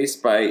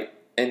blackface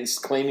and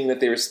claiming that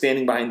they were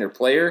standing behind their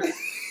player.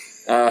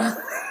 As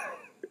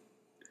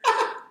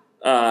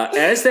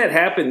that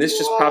happened, this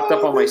just popped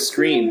up on my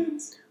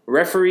screen.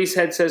 Referee's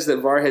head says that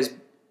VAR has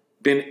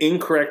been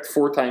incorrect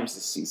 4 times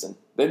this season.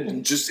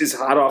 That just is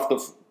hot off the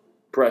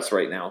press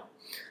right now.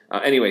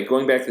 Anyway,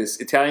 going back to this.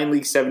 Italian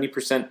League,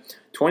 70%.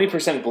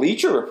 20%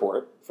 Bleacher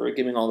Report for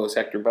giving all those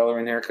Hector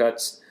Bellerin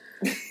haircuts.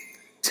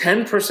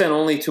 10%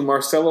 only to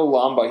Marcelo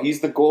Lomba. He's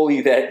the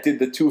goalie that did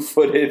the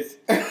 2-footed.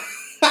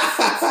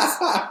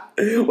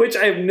 Which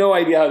I have no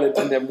idea how that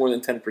didn't have more than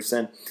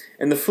 10%.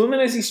 And the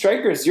Fluminense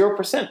striker is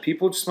 0%.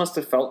 People just must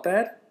have felt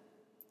that.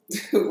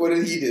 What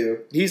did he do?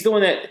 He's the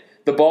one that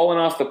the ball went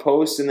off the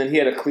post and then he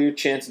had a clear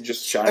chance and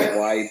just shot it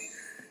wide.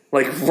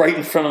 Like right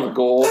in front of the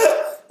goal.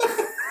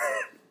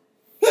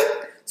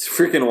 It's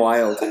freaking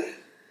wild.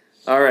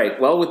 All right.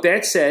 Well, with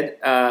that said,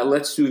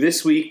 let's do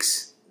this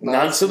week's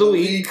Nonce of the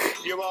Week.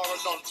 You are a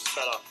nonce,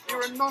 fella.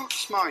 You're a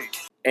nonce,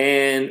 mate.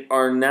 And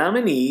our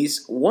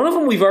nominees, one of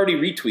them we've already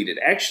retweeted.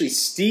 Actually,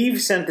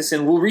 Steve sent this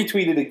in. We'll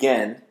retweet it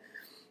again.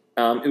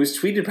 It was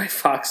tweeted by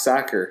Fox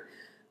Soccer.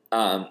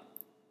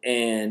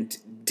 And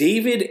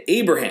David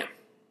Abraham.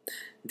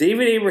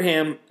 David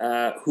Abraham,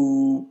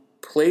 who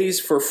plays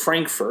for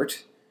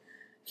Frankfurt,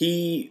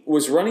 he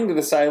was running to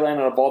the sideline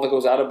on a ball that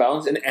goes out of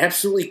bounds and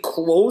absolutely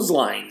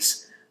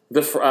clotheslines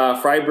the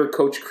Freiburg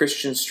coach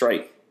Christian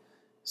Streich.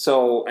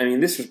 So, I mean,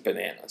 this was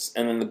bananas.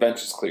 And then the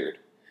bench is cleared.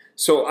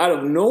 So, out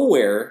of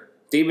nowhere,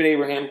 David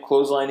Abraham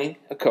clotheslining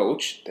a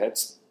coach.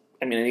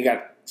 And he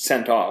got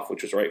sent off,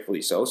 which was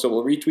rightfully so. So,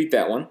 we'll retweet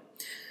that one.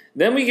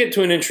 Then we get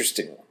to an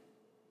interesting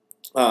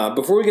one.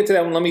 Before we get to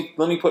that one, let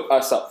me put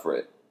us up for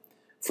it.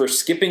 For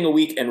skipping a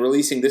week and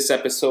releasing this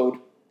episode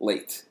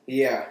late.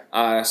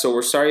 Yeah. So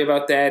we're sorry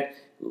about that.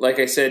 Like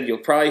I said, you'll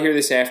probably hear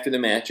this after the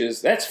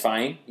matches. That's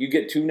fine. You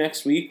get 2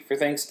 next week for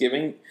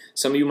Thanksgiving.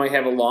 Some of you might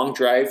have a long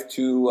drive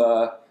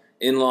to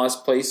in-laws'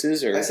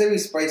 places. Or I say we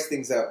spice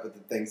things up with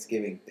the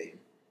Thanksgiving theme.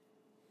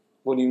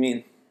 What do you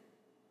mean?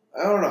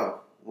 I don't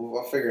know.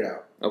 I'll figure it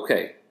out.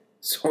 Okay.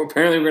 So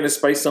apparently we're going to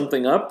spice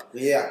something up?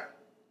 Yeah.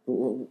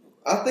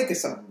 I'll think of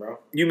something, bro.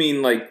 You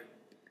mean like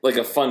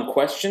a fun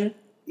question?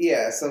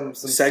 Yeah, some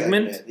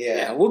segment?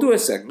 Yeah, we'll do a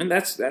segment.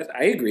 That's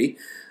I agree.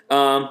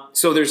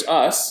 So there's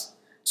us.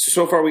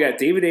 So far we got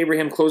David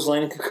Abraham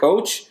clotheslining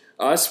coach,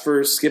 us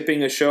for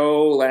skipping a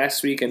show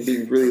last week and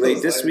being really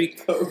late this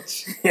week.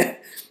 Coach.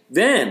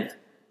 Then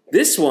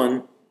this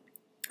one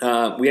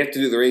we have to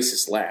do the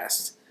racist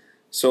last.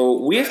 So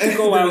we have to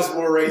go out. There's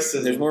more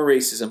racism. There's more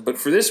racism, but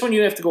for this one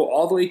you have to go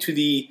all the way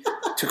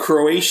to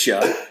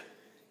Croatia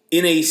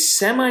in a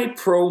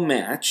semi-pro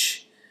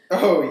match.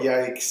 Oh,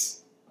 yikes.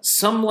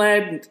 Some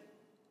lad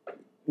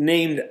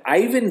named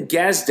Ivan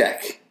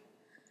Gazdek,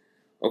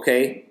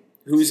 okay,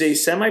 who's a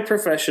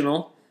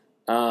semi-professional.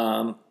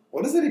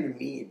 What does that even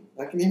mean?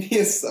 How can he be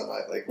a semi?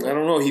 I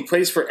don't know. He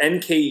plays for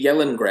NK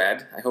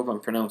Leningrad. I hope I'm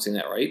pronouncing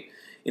that right.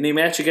 In a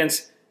match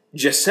against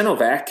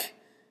Jasenovac,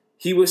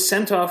 he was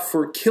sent off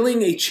for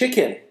killing a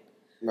chicken.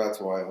 That's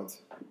wild.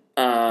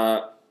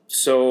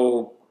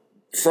 So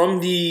from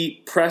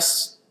the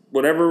press,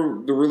 whatever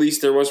the release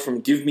there was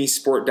from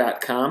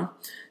GiveMeSport.com,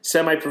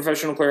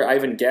 semi-professional player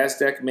Ivan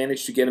Gazdek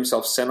managed to get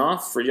himself sent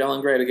off for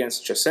Leningrad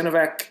against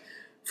Jasenovac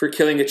for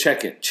killing a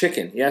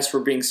chicken. Yes, we're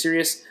being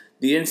serious.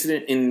 The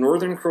incident in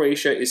northern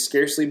Croatia is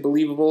scarcely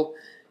believable,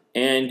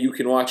 and you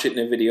can watch it in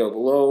a video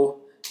below.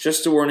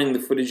 Just a warning, the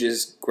footage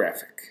is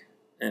graphic,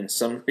 and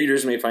some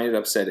readers may find it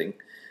upsetting.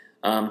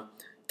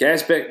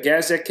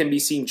 Gazdek can be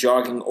seen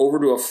jogging over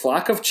to a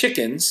flock of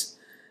chickens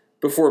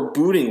before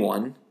booting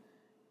one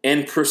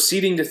and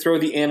proceeding to throw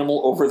the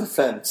animal over the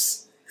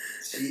fence.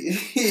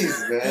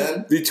 Jeez,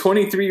 man. The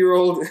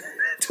 23-year-old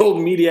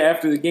told media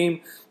after the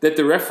game that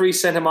the referee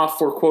sent him off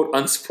for, quote,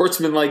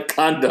 unsportsmanlike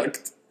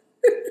conduct.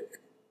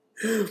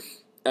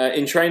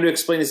 In trying to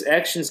explain his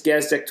actions,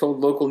 Gazdek told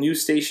local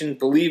news station,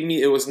 "Believe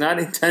me, it was not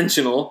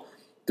intentional.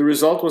 The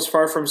result was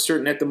far from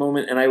certain at the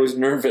moment, and I was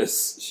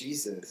nervous."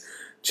 Jesus.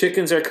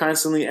 Chickens are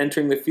constantly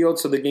entering the field,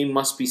 so the game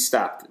must be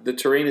stopped. The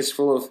terrain is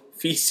full of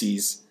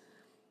feces.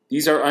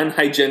 These are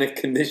unhygienic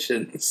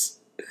conditions.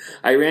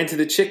 I ran to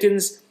the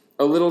chickens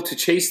a little to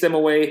chase them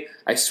away.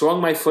 I swung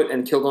my foot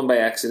and killed one by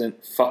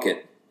accident. Fuck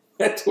it.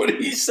 That's what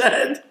he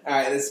said. All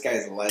right, this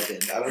guy's a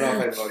legend. I don't know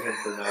if I'd vote him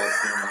for no.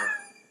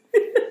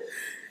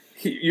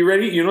 You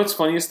ready? You know what's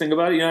funniest thing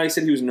about it? You know how I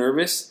said he was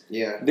nervous?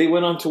 Yeah. They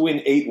went on to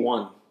win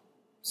 8-1.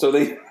 So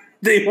they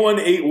won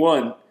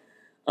 8-1.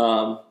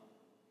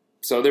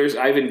 So there's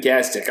Ivan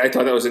Gazdek. I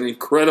thought that was an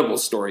incredible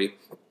story.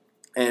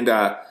 And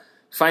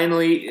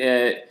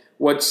finally,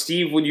 what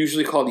Steve would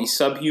usually call the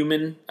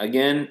subhuman.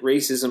 Again,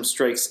 racism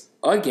strikes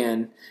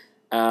again.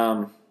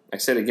 I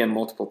said again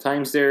multiple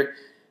times there.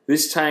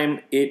 This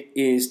time it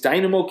is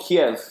Dynamo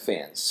Kiev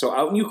fans. So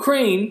out in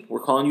Ukraine,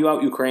 we're calling you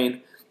out,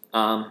 Ukraine.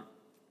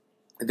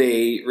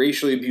 They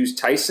racially abused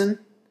Tyson,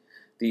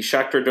 the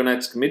Shakhtar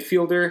Donetsk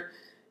midfielder,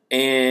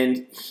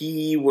 and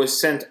he was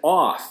sent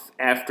off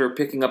after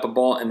picking up a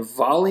ball and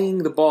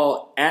volleying the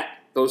ball at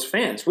those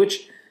fans,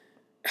 which,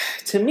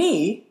 to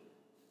me,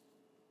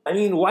 I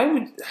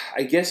mean,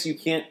 I guess you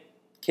can't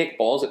kick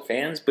balls at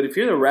fans, but if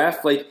you're the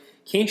ref,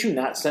 can't you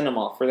not send them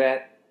off for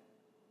that?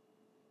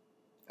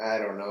 I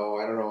don't know.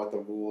 I don't know what the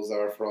rules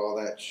are for all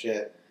that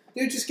shit.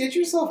 Dude, just get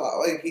yourself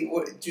out.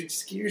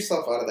 Just get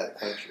yourself out of that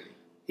country.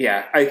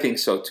 Yeah, I think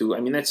so too. I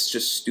mean, that's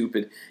just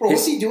stupid. Bro,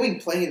 what's he doing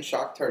playing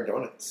Shakhtar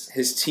Donetsk?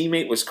 His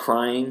teammate was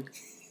crying.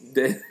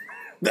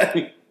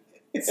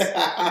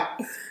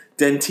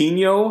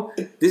 Dentino.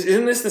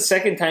 Isn't this the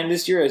second time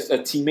this year a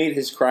teammate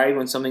has cried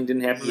when something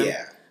didn't happen to him?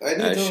 Yeah. I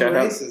need shout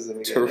racism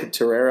out again.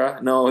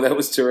 Torreira. No, that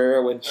was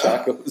Torreira when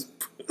Shaka was...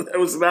 That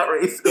was not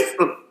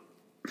racism.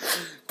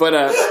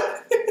 But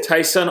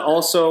Tyson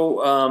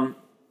also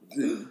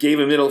gave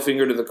a middle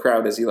finger to the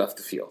crowd as he left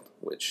the field,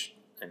 which...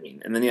 I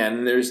mean, and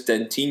then there's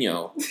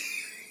Dentino.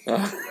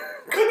 Good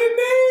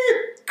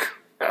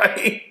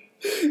name.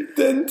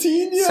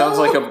 Dentino. Sounds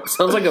like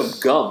a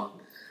gum.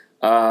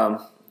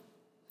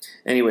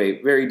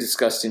 Anyway, very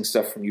disgusting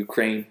stuff from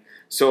Ukraine.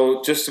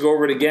 So just to go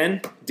over it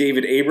again,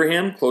 David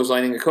Abraham,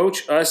 clotheslining a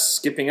coach, us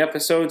skipping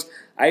episodes,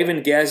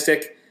 Ivan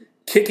Gazdic,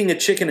 kicking a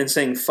chicken and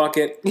saying fuck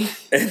it,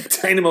 and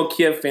Dynamo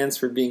Kiev fans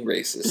for being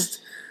racist.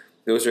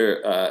 Those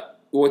are,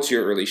 what's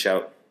your early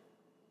shout?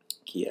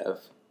 Kiev.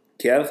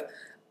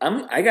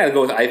 I gotta go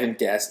with Ivan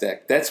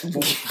Gazdic. That's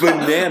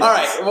bananas. All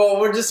right, well,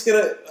 we're just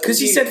gonna... Because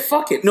he said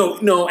fuck it.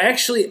 No,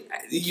 actually...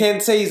 You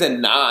can't say he's a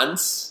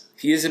nonce.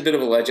 He is a bit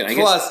of a legend. I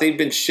Plus, guess they've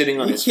been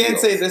shitting on his You can't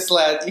field. say this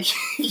lad...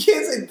 You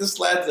can't say this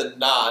lad's a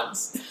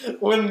nonce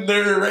when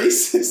they're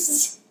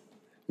racists.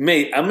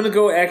 Mate, I'm gonna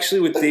go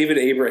actually with David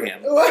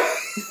Abraham. What?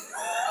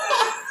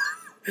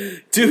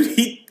 Dude,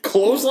 he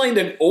clotheslined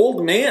an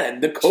old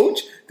man. That coach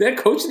that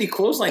he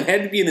clotheslined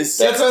had to be in his 60s.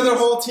 That's why their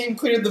whole team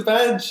cleared the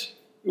bench.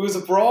 It was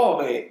a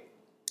brawl, mate.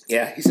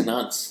 Yeah, he's a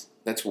nonce.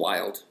 That's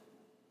wild.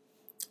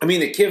 I mean,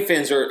 the Kiev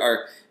fans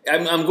are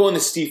I'm going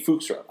to Steve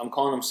Fuchs route. I'm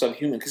calling him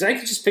subhuman because I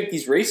could just pick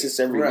these racists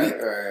every week.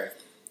 Right.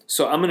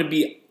 So I'm going to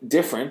be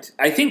different.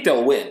 I think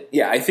they'll win.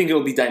 Yeah, I think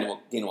it'll be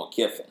Dynamo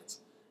Kiev fans.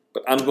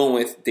 But I'm going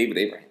with David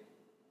Abraham.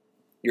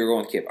 You're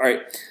going with Kiev. All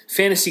right,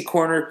 Fantasy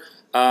Corner.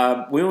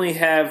 We only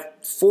have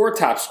 4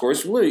 top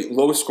scores. Really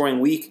low-scoring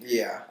week.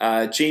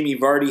 Yeah. Jamie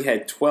Vardy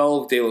had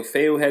 12. De La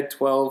Feu had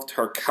 12.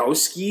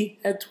 Tarkowski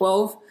had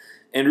 12.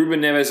 And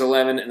Ruben Neves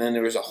 11. And then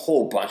there was a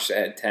whole bunch that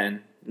had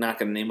 10. Not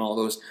going to name all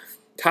those.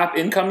 Top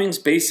incomings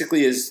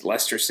basically is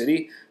Leicester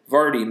City.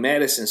 Vardy,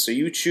 Madison,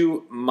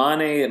 Soyuchu,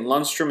 Mane, and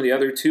Lundstrom, the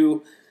other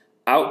 2.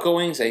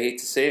 Outgoings, I hate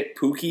to say it,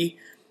 Pookie,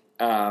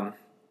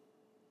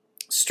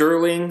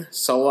 Sterling,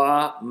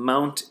 Salah,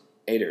 Mount,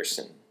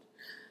 Ederson.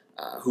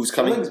 Who's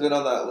coming? Sterling's been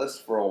on that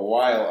list for a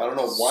while. I don't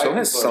know why. So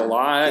has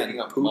Salah getting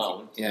and up Pookie.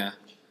 Mount. Yeah.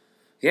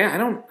 I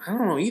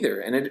don't know either.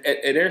 And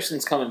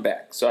Ederson's coming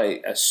back, so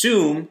I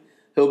assume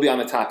he'll be on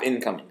the top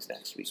incomings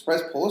next week.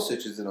 Surprised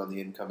Pulisic isn't on the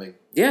incoming.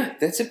 Yeah,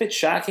 that's a bit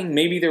shocking.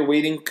 Maybe they're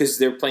waiting because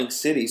they're playing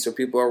City, so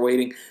people are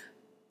waiting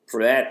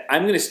for that.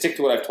 I'm going to stick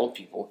to what I've told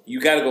people. You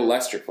got to go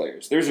Leicester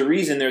players. There's a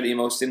reason they're the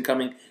most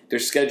incoming. Their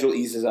schedule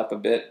eases up a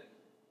bit.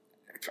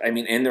 I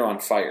mean, and they're on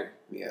fire.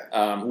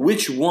 Yeah.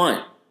 Which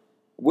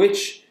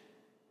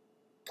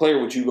player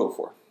would you go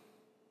for?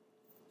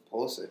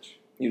 Pulisic.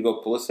 You'd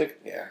go Pulisic?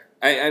 Yeah.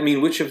 I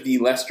mean, which of the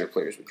Leicester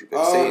players would you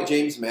pick?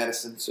 James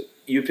Maddison. So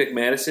you pick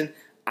Madison.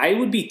 I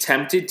would be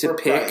tempted to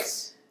pick.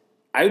 Price.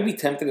 I would be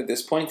tempted at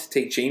this point to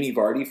take Jamie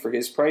Vardy for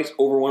his price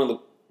over one of the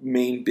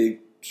main big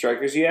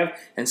strikers you have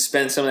and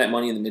spend some of that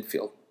money in the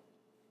midfield,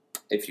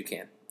 if you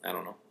can. I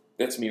don't know.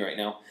 That's me right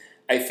now.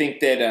 I think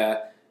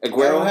that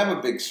Aguero. I don't have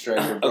a big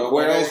striker, bro.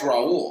 My guy's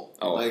Raul.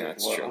 Oh,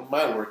 that's true.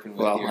 What am I working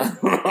with here?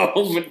 But a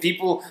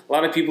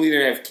lot of people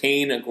either have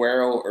Kane,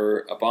 Aguero,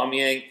 or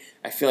Aubameyang.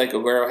 I feel like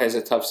Aguero has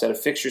a tough set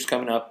of fixtures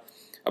coming up.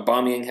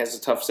 Aubameyang has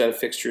a tough set of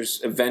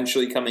fixtures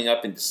eventually coming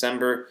up in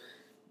December.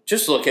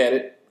 Just look at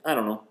it. I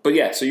don't know. But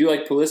yeah, so you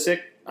like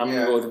Pulisic? I'm going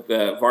to go with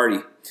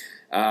Vardy.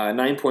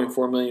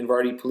 9.4 million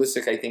Vardy.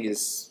 Pulisic, I think,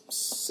 is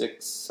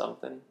 6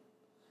 something.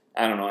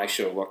 I don't know. I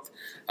should have looked.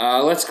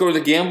 Let's go to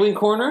the gambling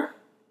corner.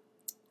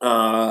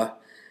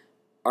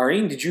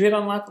 Areen, did you hit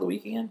on Lock of the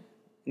Week again?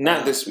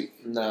 Not this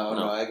week.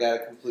 No, I got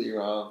it completely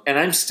wrong. And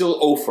I'm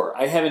still 0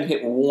 I haven't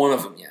hit one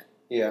of them yet.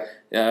 Yeah.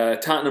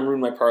 Tottenham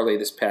ruined my parlay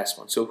this past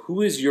one. So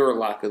who is your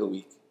Lock of the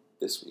Week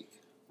this week?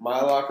 My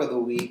Lock of the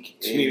Week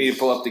is... Do you need me to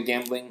pull up the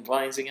gambling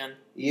lines again?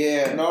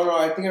 Yeah. No,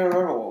 I think I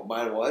remember what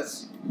mine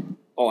was.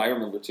 Oh, I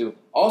remember too.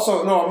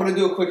 Also, no, I'm going to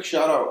do a quick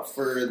shout-out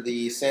for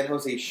the San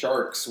Jose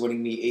Sharks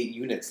winning me 8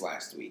 units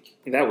last week.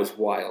 That was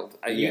wild.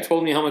 You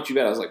told me how much you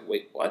bet. I was like,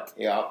 wait, what?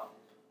 Yeah.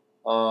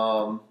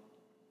 I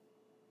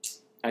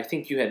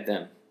think you had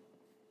them.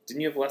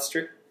 Didn't you have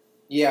Leicester?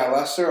 Yeah,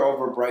 Leicester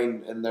over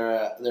Brighton, and they're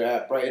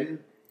at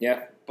Brighton.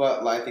 Yeah.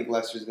 But I think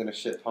Leicester's going to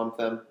shit pump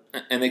them.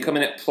 And they come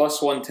in at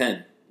plus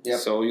 110. Yep.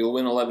 So you'll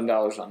win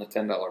 $11 on a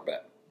 $10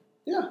 bet.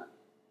 Yeah.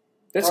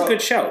 That's a good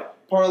shout.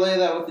 Parlay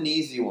that with an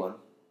easy one.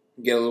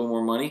 Get a little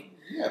more money?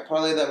 Yeah,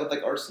 parlay that with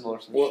like Arsenal or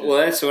something. Well,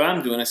 that's what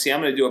I'm doing. See,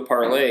 I'm going to do a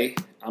parlay.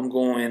 I'm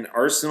going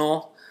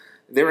Arsenal.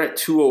 They're at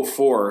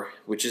 204,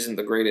 which isn't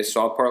the greatest,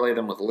 so I'll parlay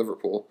them with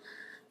Liverpool.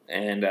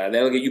 And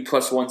that'll get you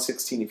plus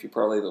 116 if you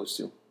parlay those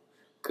two.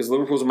 Because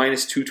Liverpool's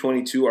minus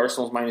 222,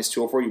 Arsenal's minus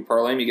 204. You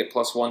parlay them, you get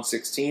plus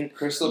 116.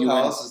 Crystal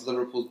Palace is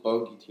Liverpool's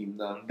bogey team,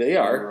 though. They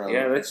are.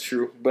 Yeah, that's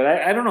true. But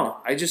I don't know.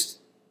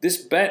 This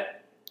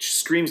bet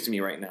screams to me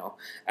right now.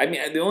 I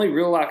mean, the only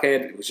real lock I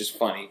had was just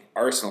funny.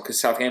 Arsenal, because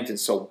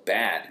Southampton's so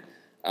bad.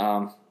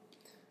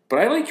 But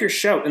I like your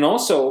shout. And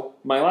also,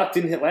 my lock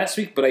didn't hit last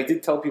week, but I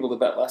did tell people to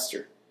bet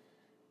Leicester.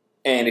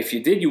 And if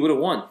you did, you would have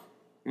won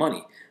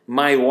money.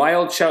 My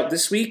wild shout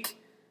this week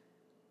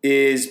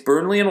is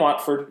Burnley and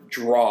Watford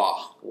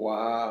draw.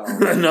 Wow.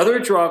 Another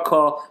draw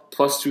call,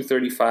 plus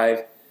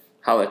 235.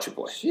 Holla at your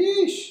boy.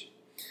 Sheesh.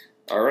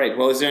 All right.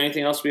 Well, is there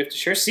anything else we have to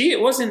share? See,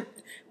 it wasn't...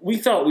 We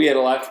thought we had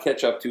a lot to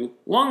catch up to.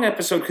 Long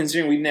episode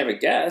considering we didn't have a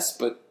guest,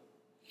 but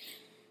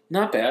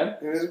not bad.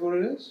 It is what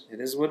it is. It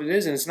is what it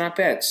is, and it's not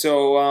bad.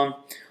 So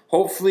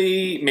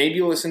hopefully, maybe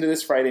you'll listen to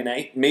this Friday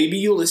night. Maybe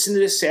you'll listen to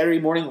this Saturday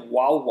morning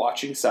while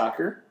watching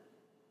soccer.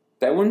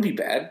 That wouldn't be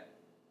bad.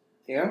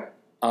 Yeah.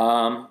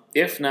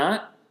 If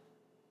not,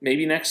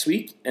 maybe next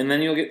week, and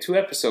then you'll get 2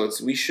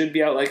 episodes. We should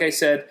be out. Like I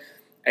said,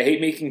 I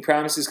hate making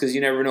promises because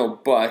you never know,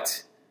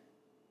 but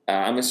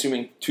I'm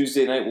assuming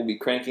Tuesday night we'll be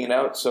cranking it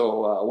out.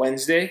 So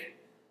Wednesday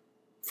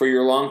for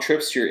your long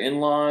trips to your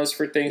in-laws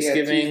for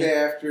Thanksgiving. Yeah, Tuesday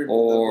after the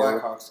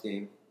Blackhawks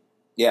game.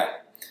 Yeah.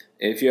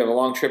 If you have a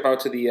long trip out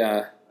to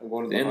the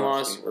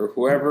in-laws or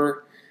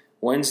whoever,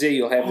 Wednesday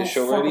you'll have the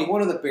show ready. I'm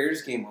going to the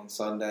Bears game on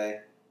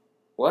Sunday.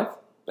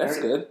 What? That's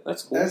good.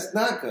 That's cool. That's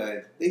not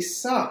good. They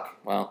suck.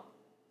 Wow.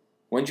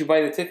 When'd you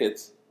buy the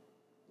tickets?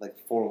 Like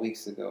 4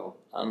 weeks ago.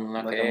 A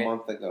month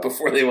ago.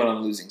 Before they went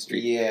on losing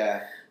streak.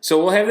 Yeah. So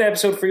we'll have the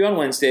episode for you on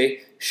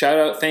Wednesday. Shout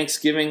out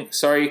Thanksgiving.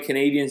 Sorry,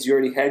 Canadians, you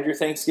already had your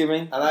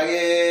Thanksgiving. I like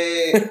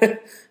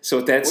it. So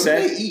with that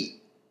said, what do they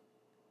eat?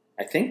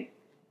 I think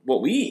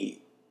what we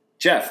eat.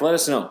 Jeff, let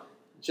us know.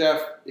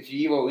 Jeff, if you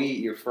eat what we eat,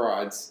 you're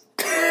frauds.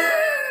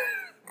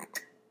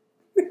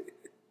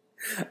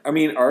 I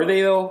mean, are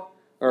they though?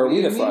 Or are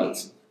we the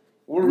frauds?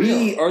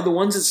 We are the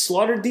ones that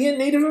slaughtered the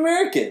Native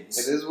Americans.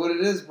 It is what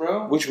it is,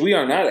 bro. Which we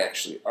are not,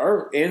 actually.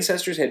 Our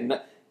ancestors had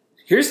not...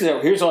 Here's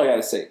all I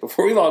gotta say.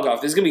 Before we log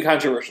off, this is gonna be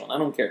controversial, and I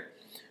don't care.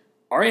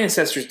 Our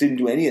ancestors didn't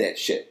do any of that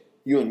shit.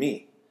 You and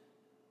me.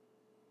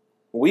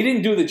 We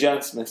didn't do the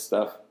John Smith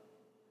stuff.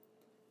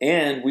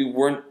 And we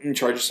weren't in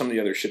charge of some of the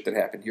other shit that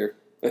happened here.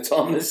 That's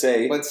all I'm gonna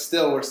say. But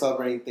still, we're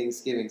celebrating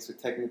Thanksgiving, so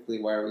technically,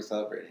 why are we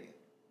celebrating it?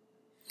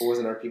 It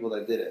wasn't our people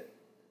that did it.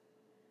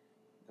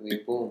 I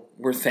mean, boom.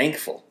 We're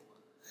thankful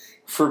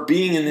for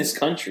being in this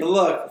country.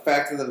 Look, the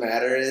fact of the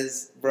matter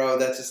is, bro,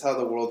 that's just how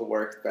the world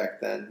worked back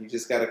then. You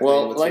just gotta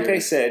claim what's like yours. I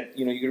said,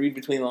 you can read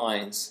between the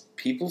lines.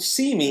 People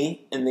see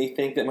me, and they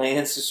think that my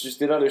ancestors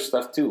did other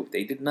stuff, too.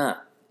 They did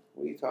not.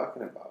 What are you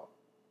talking about?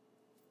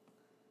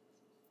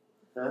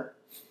 Huh?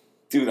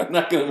 Dude, I'm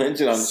not going to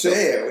mention on the show.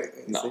 Say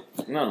it. No.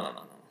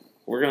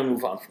 We're going to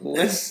move on from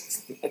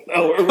this.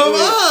 Come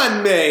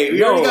on, mate.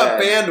 We already got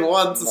banned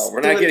once. No,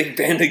 we're not getting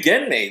banned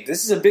again, mate.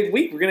 This is a big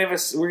week. We're gonna have a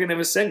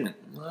segment.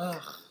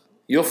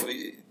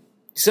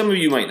 Some of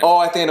you might know. Oh,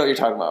 I think I know what you're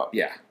talking about.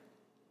 Yeah.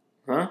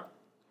 Huh?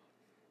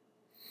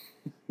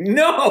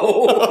 No!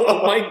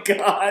 Oh my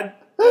God!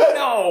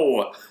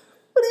 No!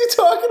 What are you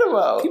talking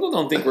about? People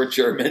don't think we're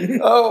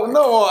German. Oh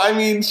no! I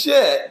mean,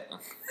 shit.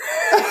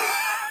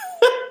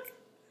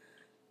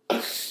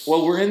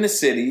 Well, we're in the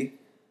city.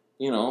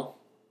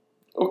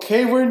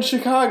 Okay, we're in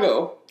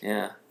Chicago.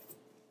 Yeah.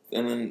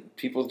 And then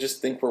people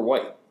just think we're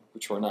white,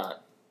 which we're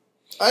not.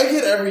 I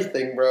get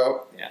everything,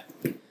 bro. Yeah.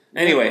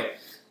 Anyway,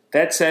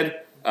 that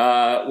said,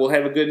 we'll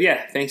have a good,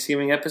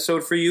 Thanksgiving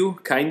episode for you,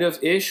 kind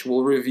of-ish.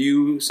 We'll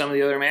review some of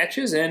the other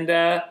matches, and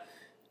I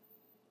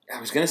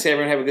was going to say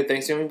everyone have a good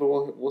Thanksgiving, but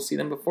we'll see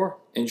them before.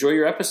 Enjoy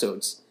your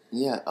episodes.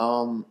 Yeah,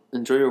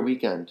 enjoy your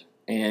weekend.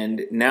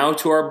 And now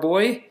to our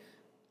boy,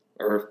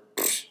 or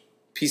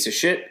piece of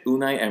shit,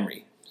 Unai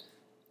Emery.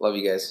 Love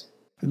you guys.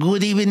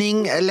 Good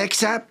evening,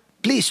 Alexa.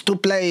 Please to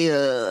play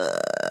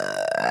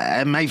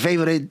my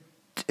favorite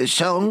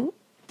song.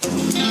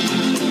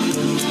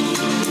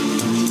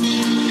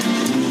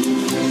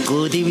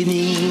 Good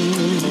evening.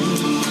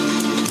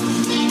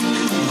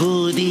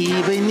 Good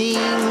evening.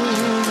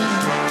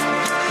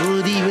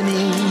 Good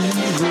evening.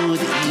 Good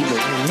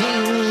evening.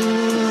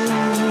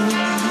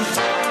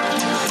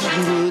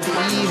 Good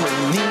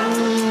evening.